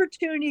the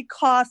opportunity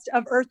cost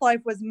of earth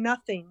life was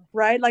nothing,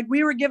 right? Like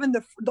we were given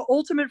the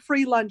ultimate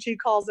free lunch, he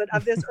calls it,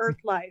 of this earth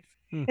life.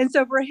 And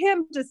so for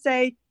him to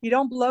say, you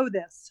don't blow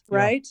this,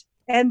 right?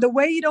 Yeah. And the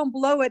way you don't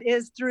blow it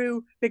is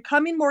through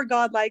becoming more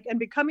godlike, and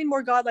becoming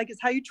more godlike is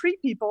how you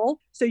treat people.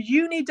 So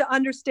you need to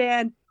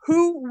understand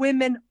who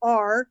women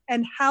are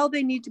and how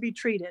they need to be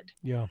treated.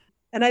 Yeah.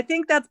 And I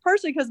think that's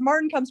partially because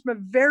Martin comes from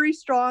a very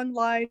strong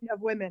line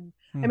of women.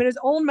 I mean, his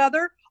own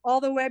mother,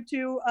 all the way up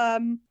to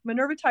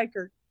Minerva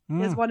Teichert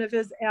is one of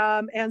his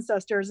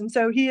ancestors. And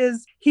so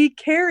he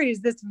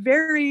carries this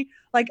very,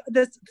 like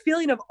this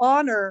feeling of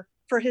honor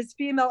for his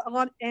female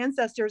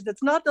ancestors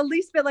that's not the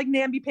least bit like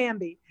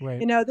namby-pamby.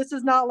 Right. This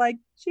is not like,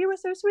 she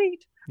was so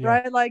sweet,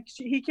 right? Like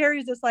he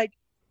carries this like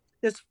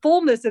this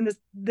fullness and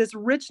this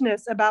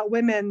richness about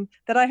women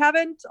that I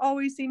haven't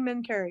always seen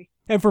men carry.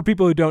 And for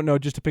people who don't know,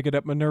 just to pick it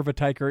up, Minerva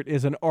Teichert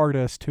is an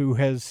artist who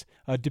has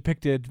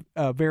depicted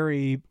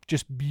very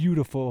just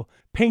beautiful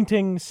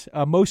paintings.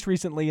 Most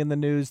recently in the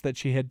news that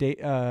she had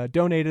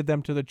donated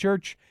them to the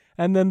church,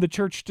 and then the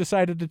church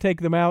decided to take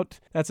them out.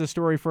 That's a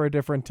story for a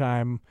different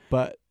time,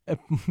 but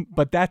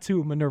that's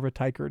who Minerva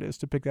Teichert is,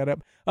 to pick that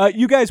up.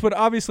 You guys would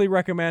obviously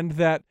recommend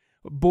that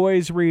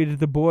boys read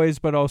the boys,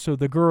 but also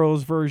the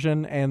girls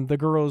version, and the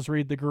girls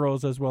read the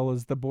girls as well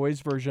as the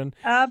boys version.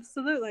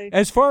 Absolutely.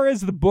 As far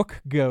as the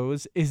book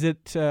goes, is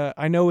it,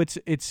 I know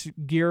it's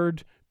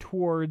geared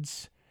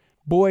towards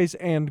boys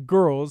and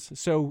girls,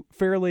 so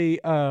fairly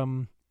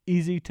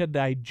easy to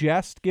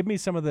digest. Give me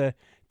some of the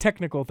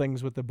technical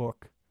things with the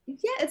book.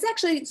 Yeah, it's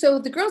actually, so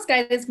the Girls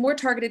Guide is more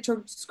targeted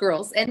towards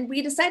girls, and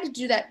we decided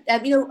to do that.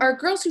 Our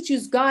Girls Who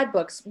Choose God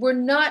books were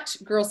not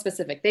girl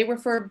specific. They were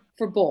for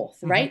both,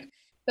 right?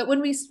 But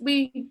when we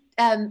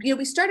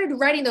started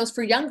writing those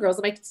for young girls.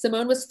 Like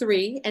Simone was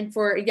 3, and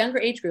for a younger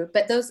age group.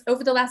 But those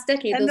over the last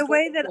decade, and the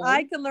way that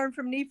I can learn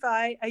from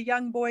Nephi, a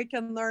young boy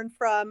can learn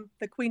from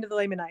the Queen of the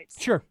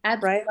Lamanites. Sure,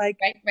 right,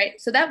 right.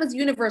 So that was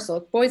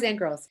universal, boys and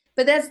girls.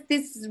 But as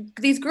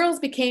these girls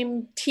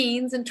became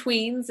teens and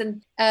tweens,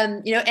 and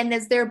and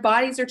as their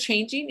bodies are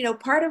changing,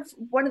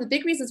 one of the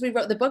big reasons we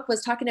wrote the book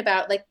was talking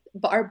about like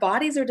our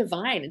bodies are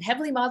divine, and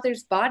Heavenly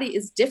Mother's body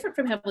is different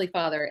from Heavenly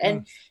Father,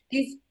 and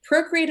these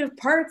procreative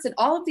parts and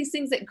all of these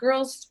things that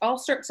girls all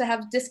start to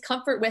have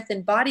discomfort with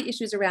and body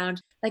issues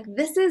around. Like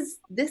this is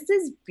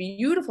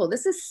beautiful.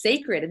 This is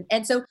sacred,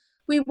 and so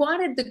we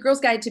wanted the Girls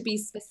Guide to be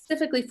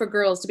specifically for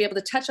girls, to be able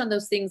to touch on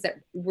those things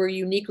that were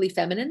uniquely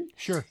feminine.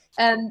 Sure.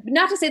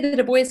 Not to say that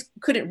the boys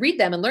couldn't read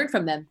them and learn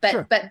from them, but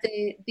Sure. but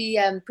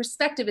the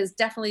perspective is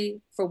definitely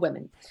for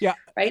women. Yeah.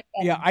 Right.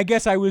 Yeah. I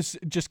guess I was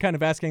just kind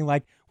of asking,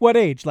 like, what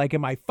age? Like,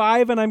 am I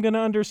 5 and I'm going to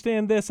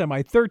understand this? Am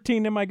I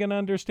 13? Am I going to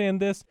understand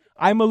this?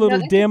 I'm a little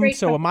dim,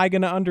 so am I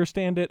going to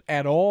understand it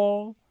at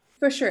all?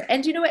 For sure.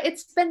 And you know what?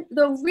 It's been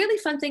the really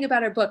fun thing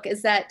about our book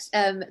is that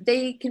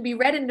they can be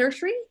read in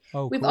nursery.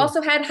 Oh, We've cool.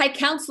 also had high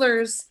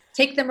counselors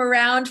take them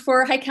around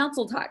for high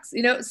counsel talks,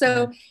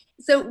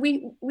 So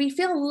we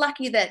feel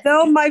lucky that.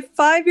 No, my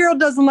 5-year-old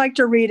doesn't like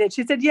to read it.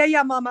 She said,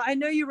 yeah, Mama, I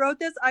know you wrote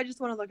this. I just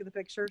want to look at the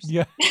pictures.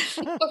 Yeah.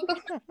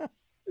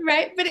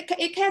 Right. But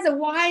it has a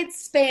wide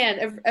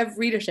span of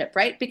readership,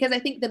 right? Because I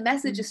think the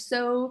message is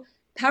so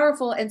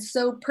powerful and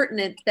so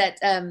pertinent that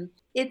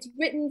it's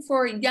written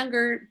for a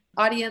younger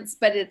audience,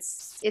 but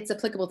it's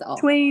applicable to all.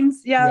 Tweens.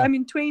 Yeah. I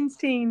mean, tweens,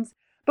 teens.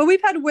 But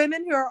we've had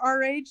women who are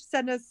our age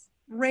send us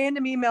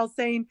random emails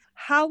saying,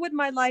 how would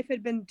my life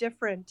have been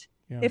different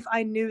if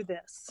I knew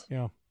this?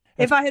 Yeah.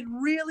 If I had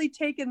really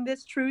taken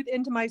this truth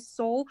into my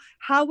soul,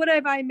 how would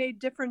I made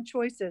different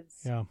choices?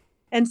 Yeah.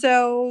 And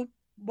so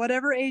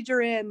whatever age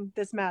you're in,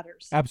 this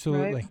matters.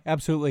 Absolutely. Right?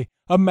 Absolutely.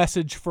 A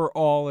message for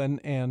all,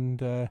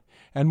 and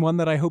one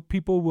that I hope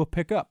people will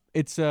pick up.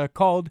 It's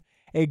called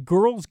A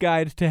Girl's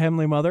Guide to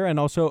Heavenly Mother, and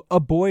also A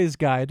Boy's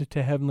Guide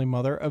to Heavenly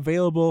Mother,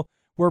 available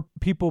where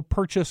people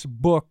purchase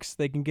books.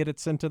 They can get it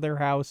sent to their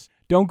house.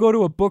 Don't go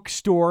to a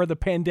bookstore. The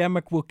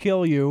pandemic will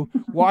kill you.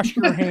 Wash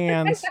your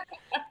hands.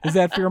 Is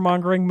that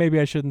fear-mongering? Maybe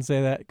I shouldn't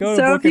say that. Go to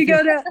so a book if you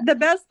go to the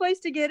best place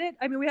to get it,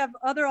 I mean, we have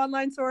other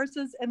online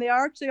sources, and they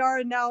actually are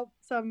in now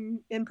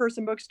some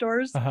in-person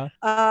bookstores.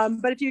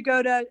 But if you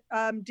go to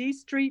D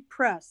Street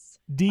Press.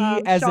 D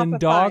as in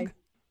dog?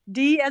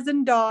 D as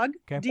in dog.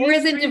 Okay. Or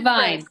as in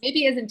divine. Press.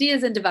 Maybe as in D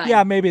as in divine.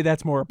 Yeah, maybe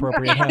that's more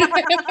appropriate.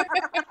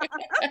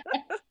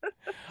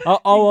 I'll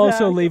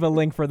also leave a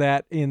link for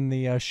that in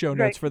the show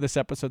notes for this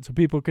episode, so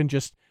people can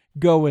just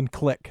go and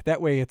click.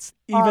 That way it's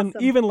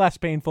even less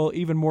painful,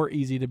 even more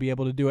easy to be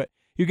able to do it.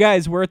 You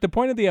guys, we're at the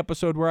point of the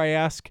episode where I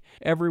ask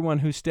everyone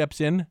who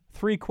steps in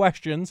 3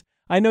 questions.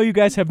 I know you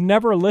guys have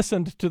never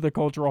listened to the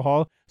Cultural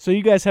Hall, so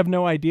you guys have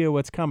no idea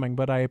what's coming,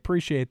 but I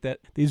appreciate that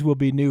these will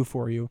be new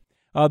for you.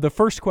 The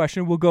first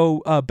question, we'll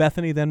go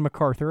Bethany, then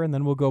MacArthur, and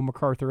then we'll go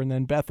MacArthur and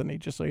then Bethany,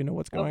 just so you know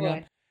what's going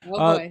on.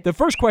 Oh boy. The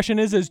first question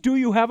is do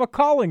you have a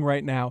calling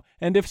right now?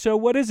 And if so,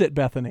 what is it,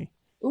 Bethany?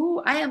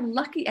 Ooh, I am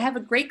lucky. I have a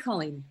great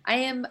calling. I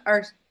am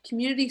our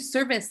community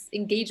service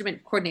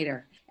engagement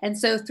coordinator. And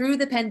so through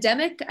the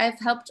pandemic, I've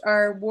helped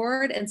our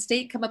ward and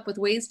state come up with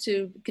ways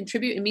to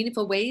contribute in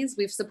meaningful ways.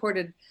 We've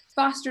supported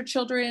foster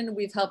children.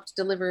 We've helped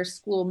deliver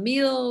school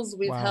meals.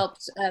 We've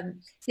helped,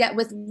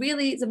 with some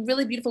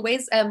really beautiful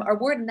ways. Our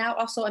ward now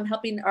also, I'm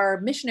helping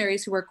our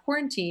missionaries who are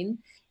quarantined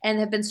and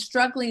have been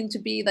struggling to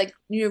be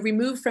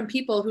removed from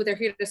people who they're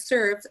here to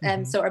serve.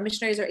 And so our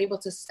missionaries are able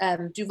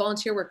to do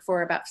volunteer work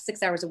for about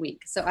 6 hours a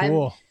week. So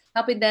cool. I'm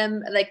helping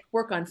them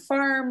work on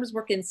farms,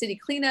 work in city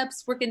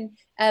cleanups,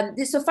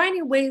 so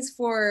finding ways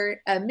for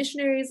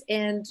missionaries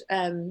and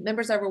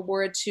members of our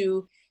ward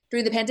to,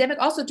 during the pandemic,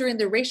 also during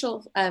the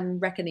racial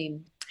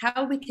reckoning,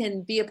 how we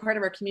can be a part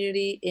of our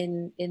community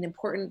in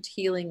important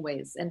healing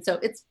ways. And so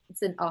it's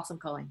an awesome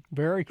calling.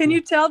 Very cool. Can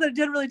you tell that it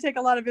didn't really take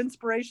a lot of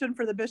inspiration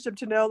for the bishop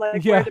to know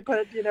where to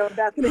put,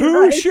 Bethany?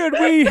 Who should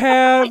we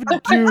have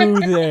do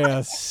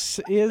this?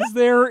 Is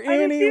there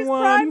anyone? She's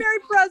primary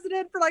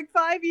president for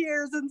 5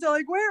 years, and so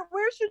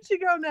where should she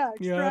go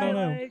next? Yeah, right? I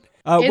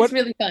don't know. It's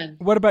really fun.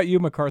 What about you,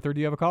 MacArthur?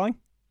 Do you have a calling?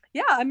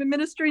 Yeah, I'm a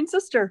ministering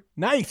sister.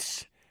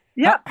 Nice.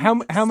 Yeah.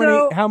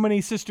 How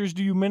many sisters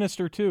do you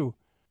minister to?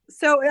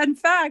 So, in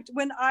fact,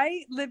 when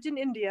I lived in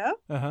India,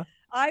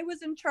 I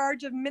was in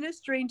charge of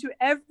ministering to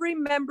every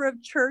member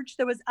of church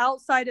that was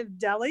outside of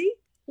Delhi.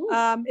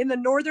 In the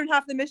northern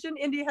half of the mission.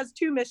 India has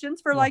 2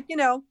 missions for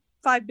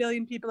 5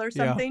 billion people or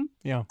something.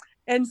 Yeah.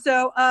 And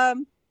so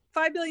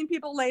 5 billion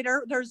people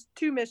later, there's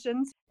 2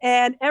 missions.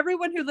 And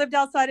everyone who lived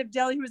outside of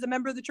Delhi who was a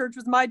member of the church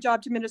was my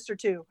job to minister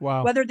to,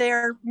 whether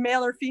they're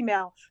male or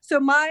female. So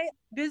my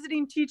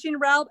visiting teaching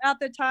route at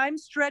the time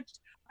stretched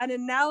an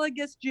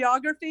analogous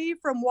geography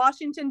from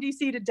Washington,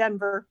 D.C. to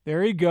Denver.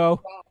 There you go.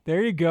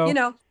 There you go.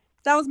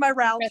 That was my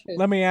route.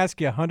 Let me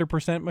ask you,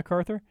 100%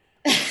 MacArthur?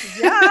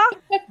 Yeah.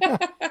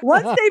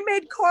 Once they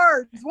made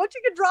cards, once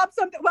you could drop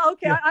something, well,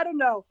 okay, I don't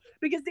know,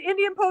 because the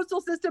Indian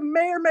postal system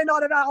may or may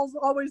not have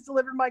always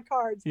delivered my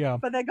cards,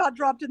 but they got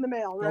dropped in the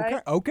mail,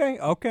 right? Okay.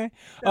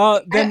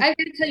 Then I've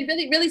got to tell you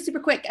really, really super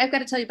quick. I've got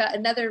to tell you about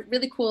another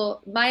really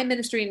cool, my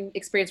ministering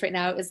experience right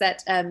now is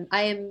that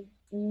I am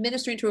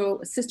ministering to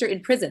a sister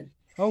in prison.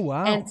 Oh,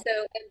 wow. And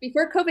so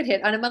before COVID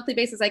hit, on a monthly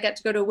basis, I got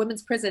to go to a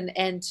women's prison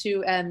and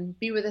to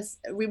be with this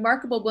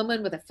remarkable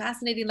woman with a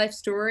fascinating life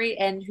story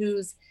and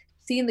who's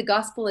seeing the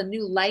gospel in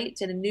new light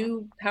and in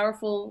new,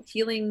 powerful,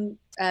 healing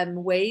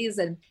ways.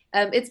 And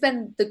it's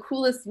been the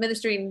coolest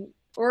ministering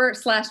 /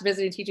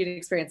 visiting teaching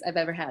experience I've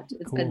ever had.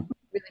 It's been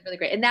really, really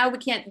great. And now we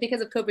can't,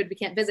 because of COVID, we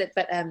can't visit,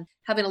 but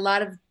having a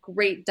lot of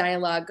great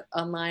dialogue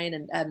online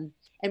and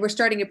we're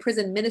starting a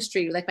prison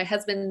ministry. Like my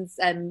husband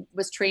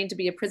was trained to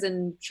be a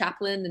prison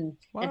chaplain.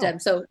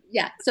 And so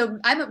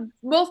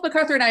both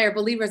MacArthur and I are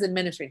believers in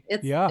ministry.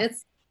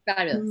 It's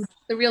fabulous.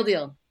 The real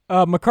deal.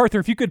 MacArthur,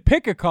 if you could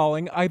pick a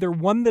calling, either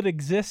one that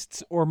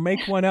exists or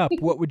make one up,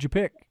 what would you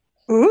pick?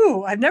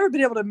 Ooh, I've never been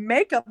able to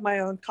make up my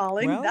own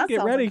calling. Well, that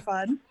sounds like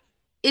fun.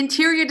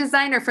 Interior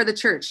designer for the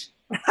church.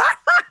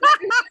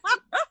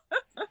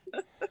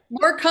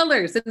 More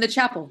colors in the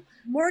chapel.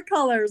 More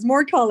colors.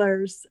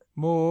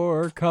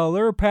 More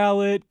color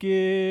palette,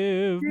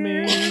 give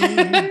me.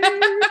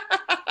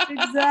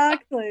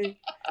 Exactly.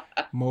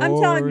 More I'm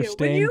telling you,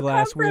 stained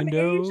glass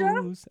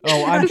windows.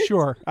 Oh, I'm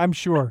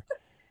sure.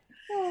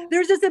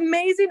 There's this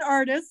amazing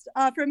artist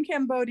from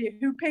Cambodia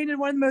who painted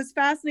one of the most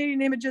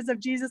fascinating images of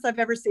Jesus I've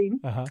ever seen.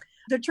 Uh-huh.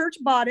 The church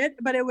bought it,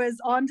 but it was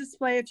on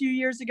display a few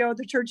years ago at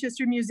the Church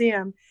History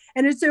Museum.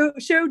 And it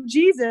showed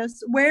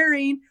Jesus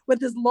wearing,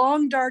 with his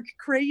long, dark,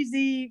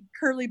 crazy,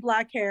 curly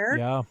black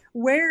hair,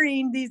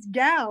 wearing these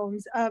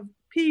gowns of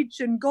peach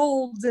and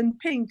golds and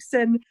pinks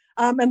and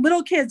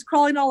little kids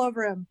crawling all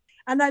over him.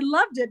 And I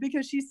loved it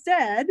because she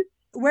said,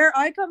 where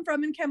I come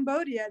from in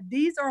Cambodia,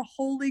 these are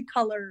holy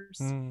colors.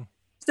 Mm.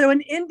 So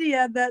in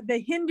India,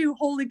 the Hindu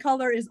holy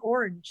color is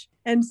orange.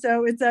 And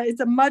so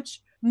it's a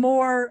much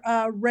more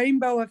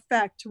rainbow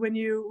effect when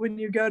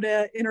you go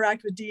to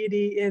interact with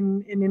deity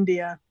in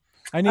India.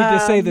 I need to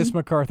say this,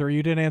 MacArthur.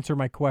 You didn't answer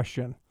my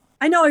question.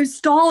 I know, I was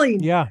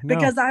stalling. Yeah, no.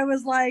 Because I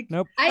was like...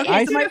 Nope. I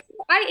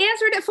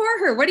answered it for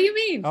her. What do you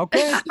mean?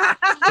 Okay.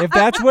 If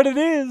that's what it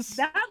is.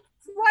 That's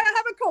why I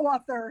have a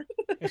co-author.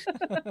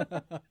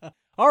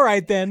 All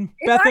right, then.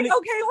 Bethany.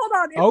 Hold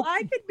on. If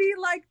I could be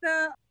like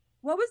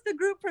what was the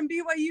group from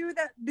BYU,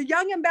 the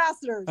Young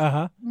Ambassadors,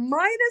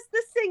 minus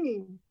the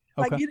singing.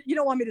 Like you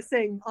don't want me to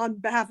sing on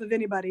behalf of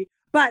anybody,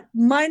 but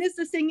minus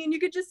the singing, you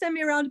could just send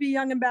me around to be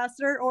young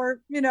ambassador or,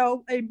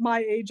 my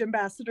age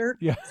ambassador.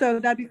 Yeah. So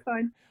that'd be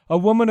fine. A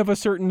woman of a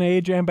certain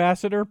age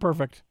ambassador.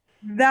 Perfect.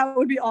 That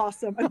would be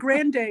awesome. A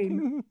grand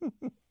dame.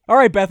 All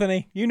right,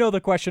 Bethany, you know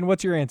the question.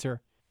 What's your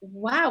answer?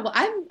 Wow. Well,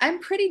 I'm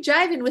pretty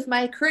jiving with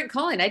my current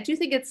calling. I do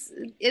think it's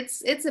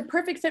a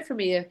perfect fit for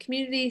me, a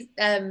community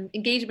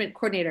engagement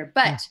coordinator.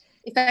 But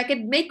if I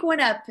could make one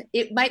up,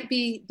 it might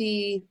be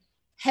the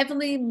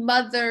Heavenly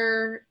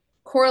Mother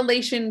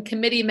Correlation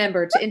Committee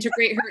member to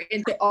integrate her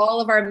into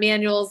all of our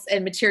manuals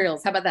and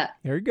materials. How about that?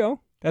 There you go.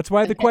 That's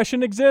why the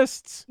question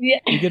exists. Yeah.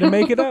 You're going to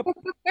make it up.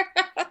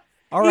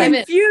 All right.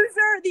 The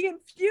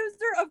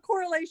infuser of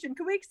correlation.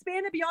 Can we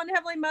expand it beyond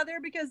Heavenly Mother?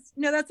 Because,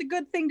 that's a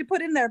good thing to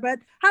put in there. But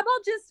how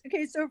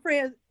about so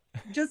Freya,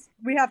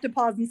 we have to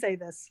pause and say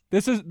this.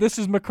 This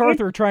is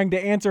MacArthur trying to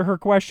answer her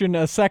question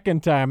a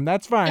second time.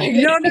 That's fine.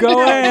 No,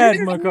 Go ahead,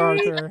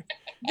 MacArthur.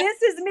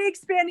 This is me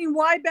expanding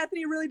why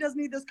Bethany really does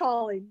need this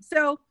calling.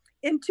 So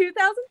in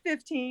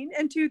 2015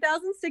 and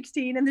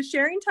 2016 in the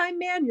Sharing Time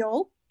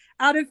Manual,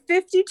 out of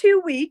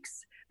 52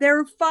 weeks, there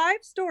were 5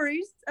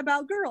 stories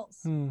about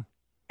girls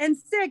and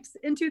 6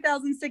 in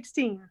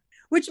 2016,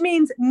 which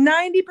means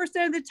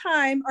 90% of the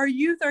time our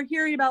youth are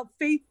hearing about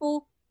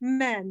faithful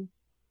men.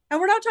 And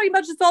we're not talking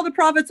about just all the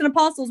prophets and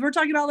apostles. We're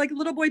talking about like a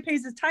little boy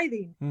pays his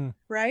tithing,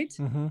 right?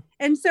 Mm-hmm.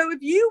 And so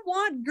if you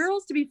want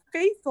girls to be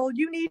faithful,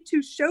 you need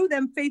to show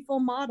them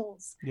faithful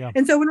models. Yeah.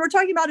 And so when we're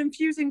talking about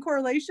infusing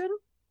correlation.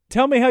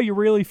 Tell me how you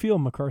really feel,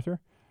 MacArthur.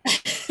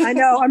 I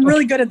know. I'm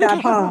really good at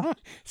that, huh?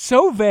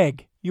 So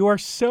vague. You are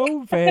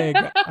so vague.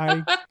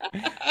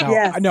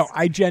 Yes.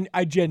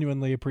 I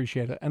genuinely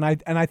appreciate it. And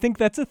I think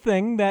that's a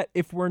thing that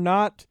if we're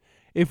not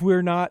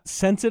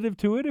sensitive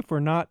to it, if we're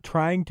not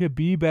trying to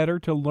be better,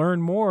 to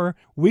learn more,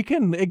 we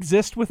can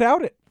exist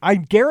without it. I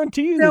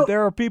guarantee you that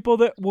there are people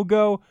that will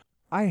go,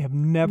 I have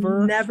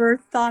never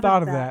thought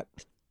of that.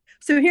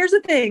 So here's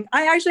the thing.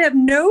 I actually have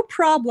no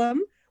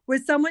problem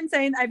with someone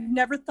saying, I've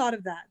never thought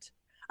of that.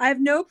 I have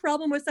no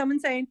problem with someone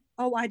saying,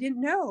 oh, I didn't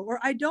know, or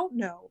I don't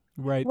know.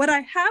 Right. What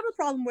I have a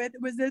problem with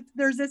was that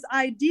there's this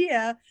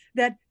idea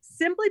that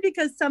simply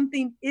because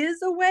something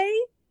is a way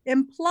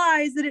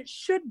implies that it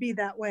should be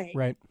that way.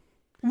 Right.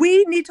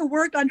 We need to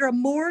work under a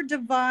more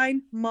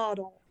divine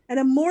model. And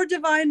a more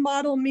divine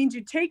model means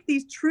you take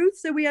these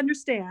truths that we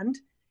understand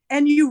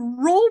and you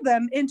roll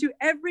them into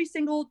every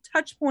single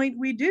touch point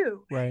we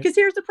do. Right. Because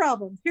here's the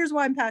problem. Here's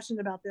why I'm passionate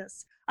about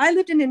this. I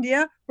lived in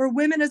India where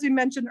women, as we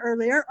mentioned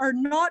earlier, are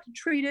not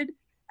treated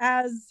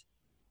as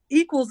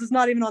equals is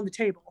not even on the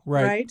table,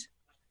 Right. right?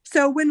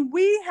 So when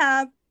we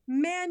have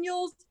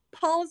manuals,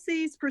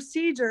 policies,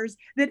 procedures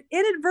that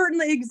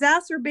inadvertently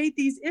exacerbate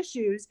these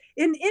issues,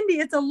 in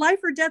India, it's a life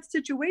or death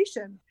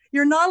situation.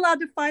 You're not allowed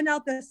to find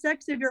out the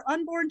sex of your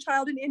unborn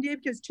child in India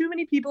because too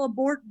many people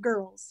abort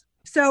girls.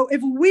 So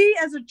if we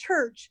as a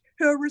church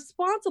who are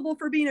responsible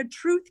for being a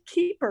truth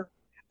keeper,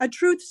 a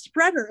truth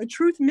spreader, a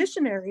truth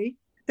missionary,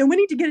 then we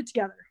need to get it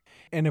together.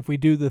 And if we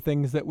do the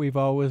things that we've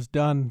always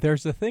done,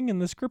 there's a thing in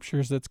the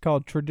scriptures that's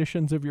called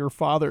traditions of your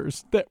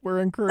fathers that we're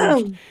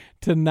encouraged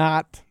to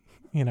not,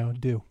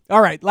 do.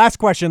 All right, last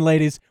question,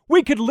 ladies.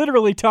 We could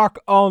literally talk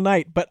all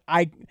night, but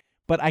I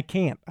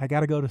can't. I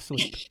got to go to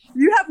sleep.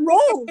 You have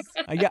roles.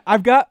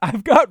 I've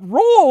got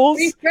roles.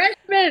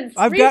 Refreshments.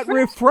 I've got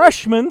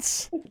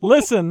refreshments.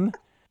 Listen,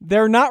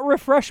 they're not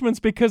refreshments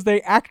because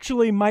they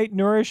actually might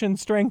nourish and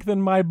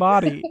strengthen my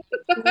body.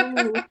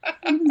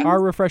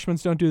 Our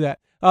refreshments don't do that.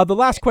 The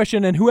last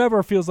question, and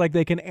whoever feels like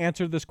they can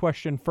answer this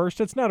question first,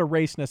 it's not a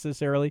race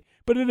necessarily,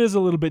 but it is a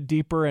little bit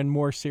deeper and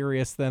more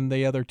serious than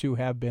the other two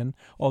have been,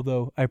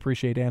 although I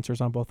appreciate answers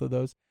on both of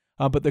those.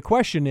 But the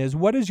question is,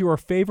 what is your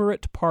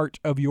favorite part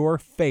of your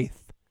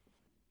faith?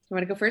 You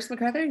want to go first,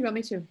 MacArthur? You want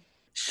me to?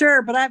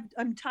 Sure, but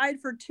I'm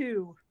tied for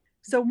two.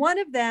 So one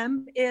of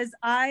them is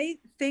I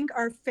think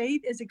our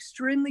faith is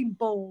extremely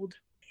bold.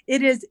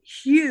 It is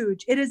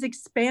huge. It is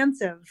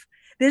expansive.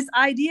 This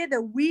idea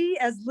that we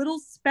as little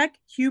speck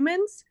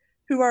humans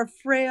who are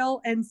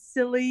frail and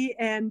silly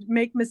and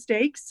make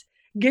mistakes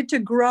get to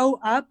grow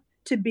up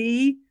to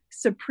be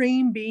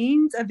supreme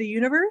beings of the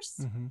universe.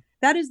 Mm-hmm.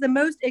 That is the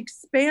most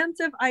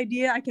expansive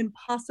idea I can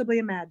possibly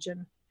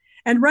imagine.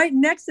 And right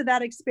next to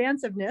that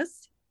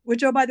expansiveness,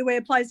 which, oh, by the way,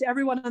 applies to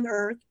everyone on the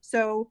earth.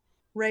 So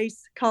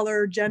race,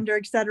 color, gender,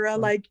 etc.,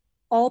 like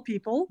all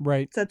people.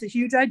 Right. So that's a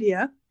huge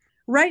idea.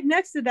 Right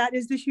next to that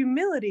is the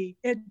humility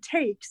it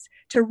takes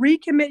to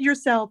recommit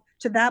yourself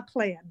to that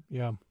plan.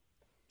 Yeah.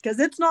 Because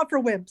it's not for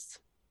wimps.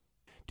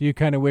 Do you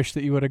kind of wish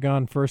that you would have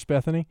gone first,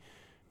 Bethany?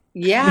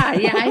 Yeah.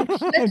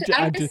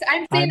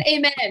 I'm saying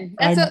amen.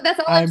 That's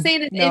all I'm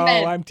saying is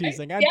amen. No, I'm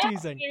teasing. I'm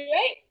teasing.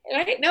 You're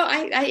right. No,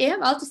 I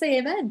am. I'll just say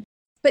amen.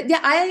 But yeah,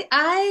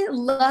 I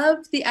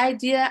love the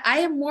idea. I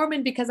am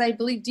Mormon because I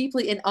believe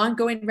deeply in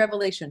ongoing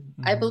revelation.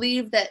 Mm-hmm. I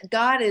believe that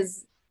God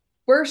is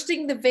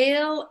bursting the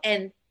veil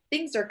and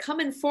things are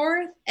coming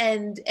forth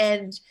and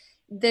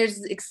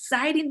there's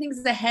exciting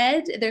things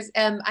ahead.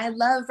 I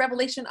love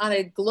revelation on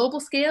a global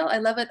scale. I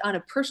love it on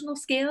a personal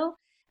scale.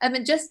 I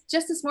mean, just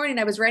this morning,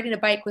 I was riding a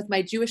bike with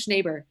my Jewish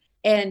neighbor,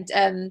 and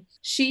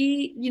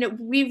she,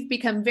 we've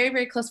become very,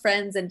 very close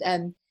friends.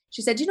 And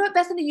she said, "You know what,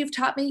 Bethany, you've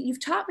taught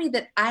me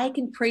that I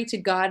can pray to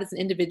God as an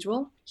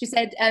individual." She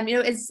said,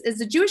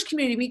 as a Jewish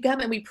community, we come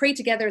and we pray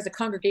together as a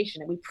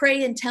congregation, and we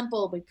pray in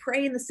temple, we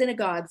pray in the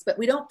synagogues, but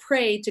we don't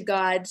pray to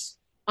God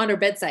on our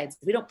bedsides.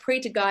 We don't pray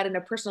to God on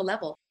a personal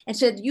level. And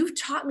she said, "You've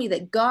taught me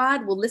that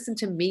God will listen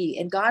to me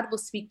and God will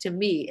speak to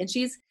me." And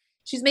she's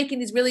making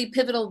these really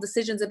pivotal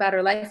decisions about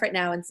her life right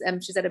now.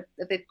 And she's at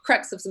the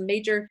crux of a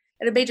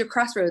major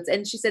crossroads.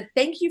 And she said,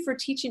 "Thank you for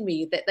teaching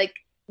me that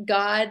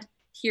God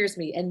hears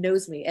me and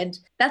knows me." And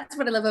that's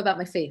what I love about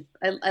my faith.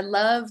 I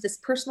love this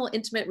personal,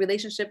 intimate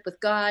relationship with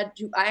God,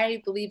 who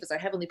I believe is our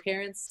heavenly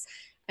parents.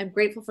 I'm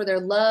grateful for their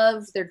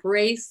love, their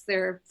grace,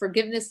 their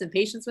forgiveness and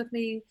patience with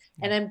me.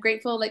 And I'm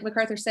grateful, like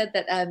MacArthur said,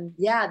 that,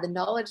 the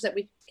knowledge that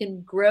we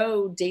can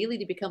grow daily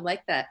to become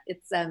like that.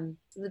 It's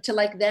to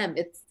like them.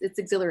 It's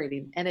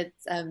exhilarating and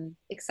it's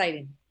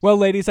exciting. Well,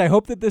 ladies, I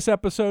hope that this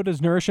episode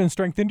has nourished and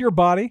strengthened your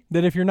body,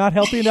 that if you're not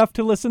healthy enough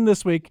to listen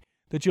this week,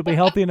 that you'll be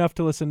healthy enough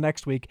to listen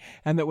next week,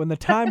 and that when the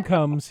time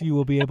comes, you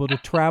will be able to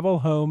travel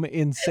home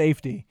in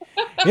safety.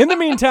 In the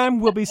meantime,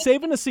 we'll be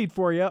saving a seat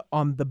for you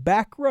on the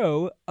back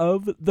row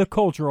of the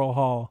Cultural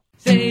Hall.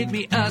 Save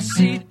me a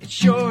seat, it's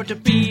sure to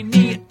be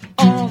neat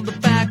on the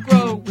back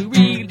row. We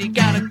really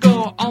gotta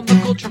go on the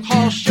Cultural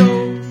Hall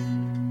show.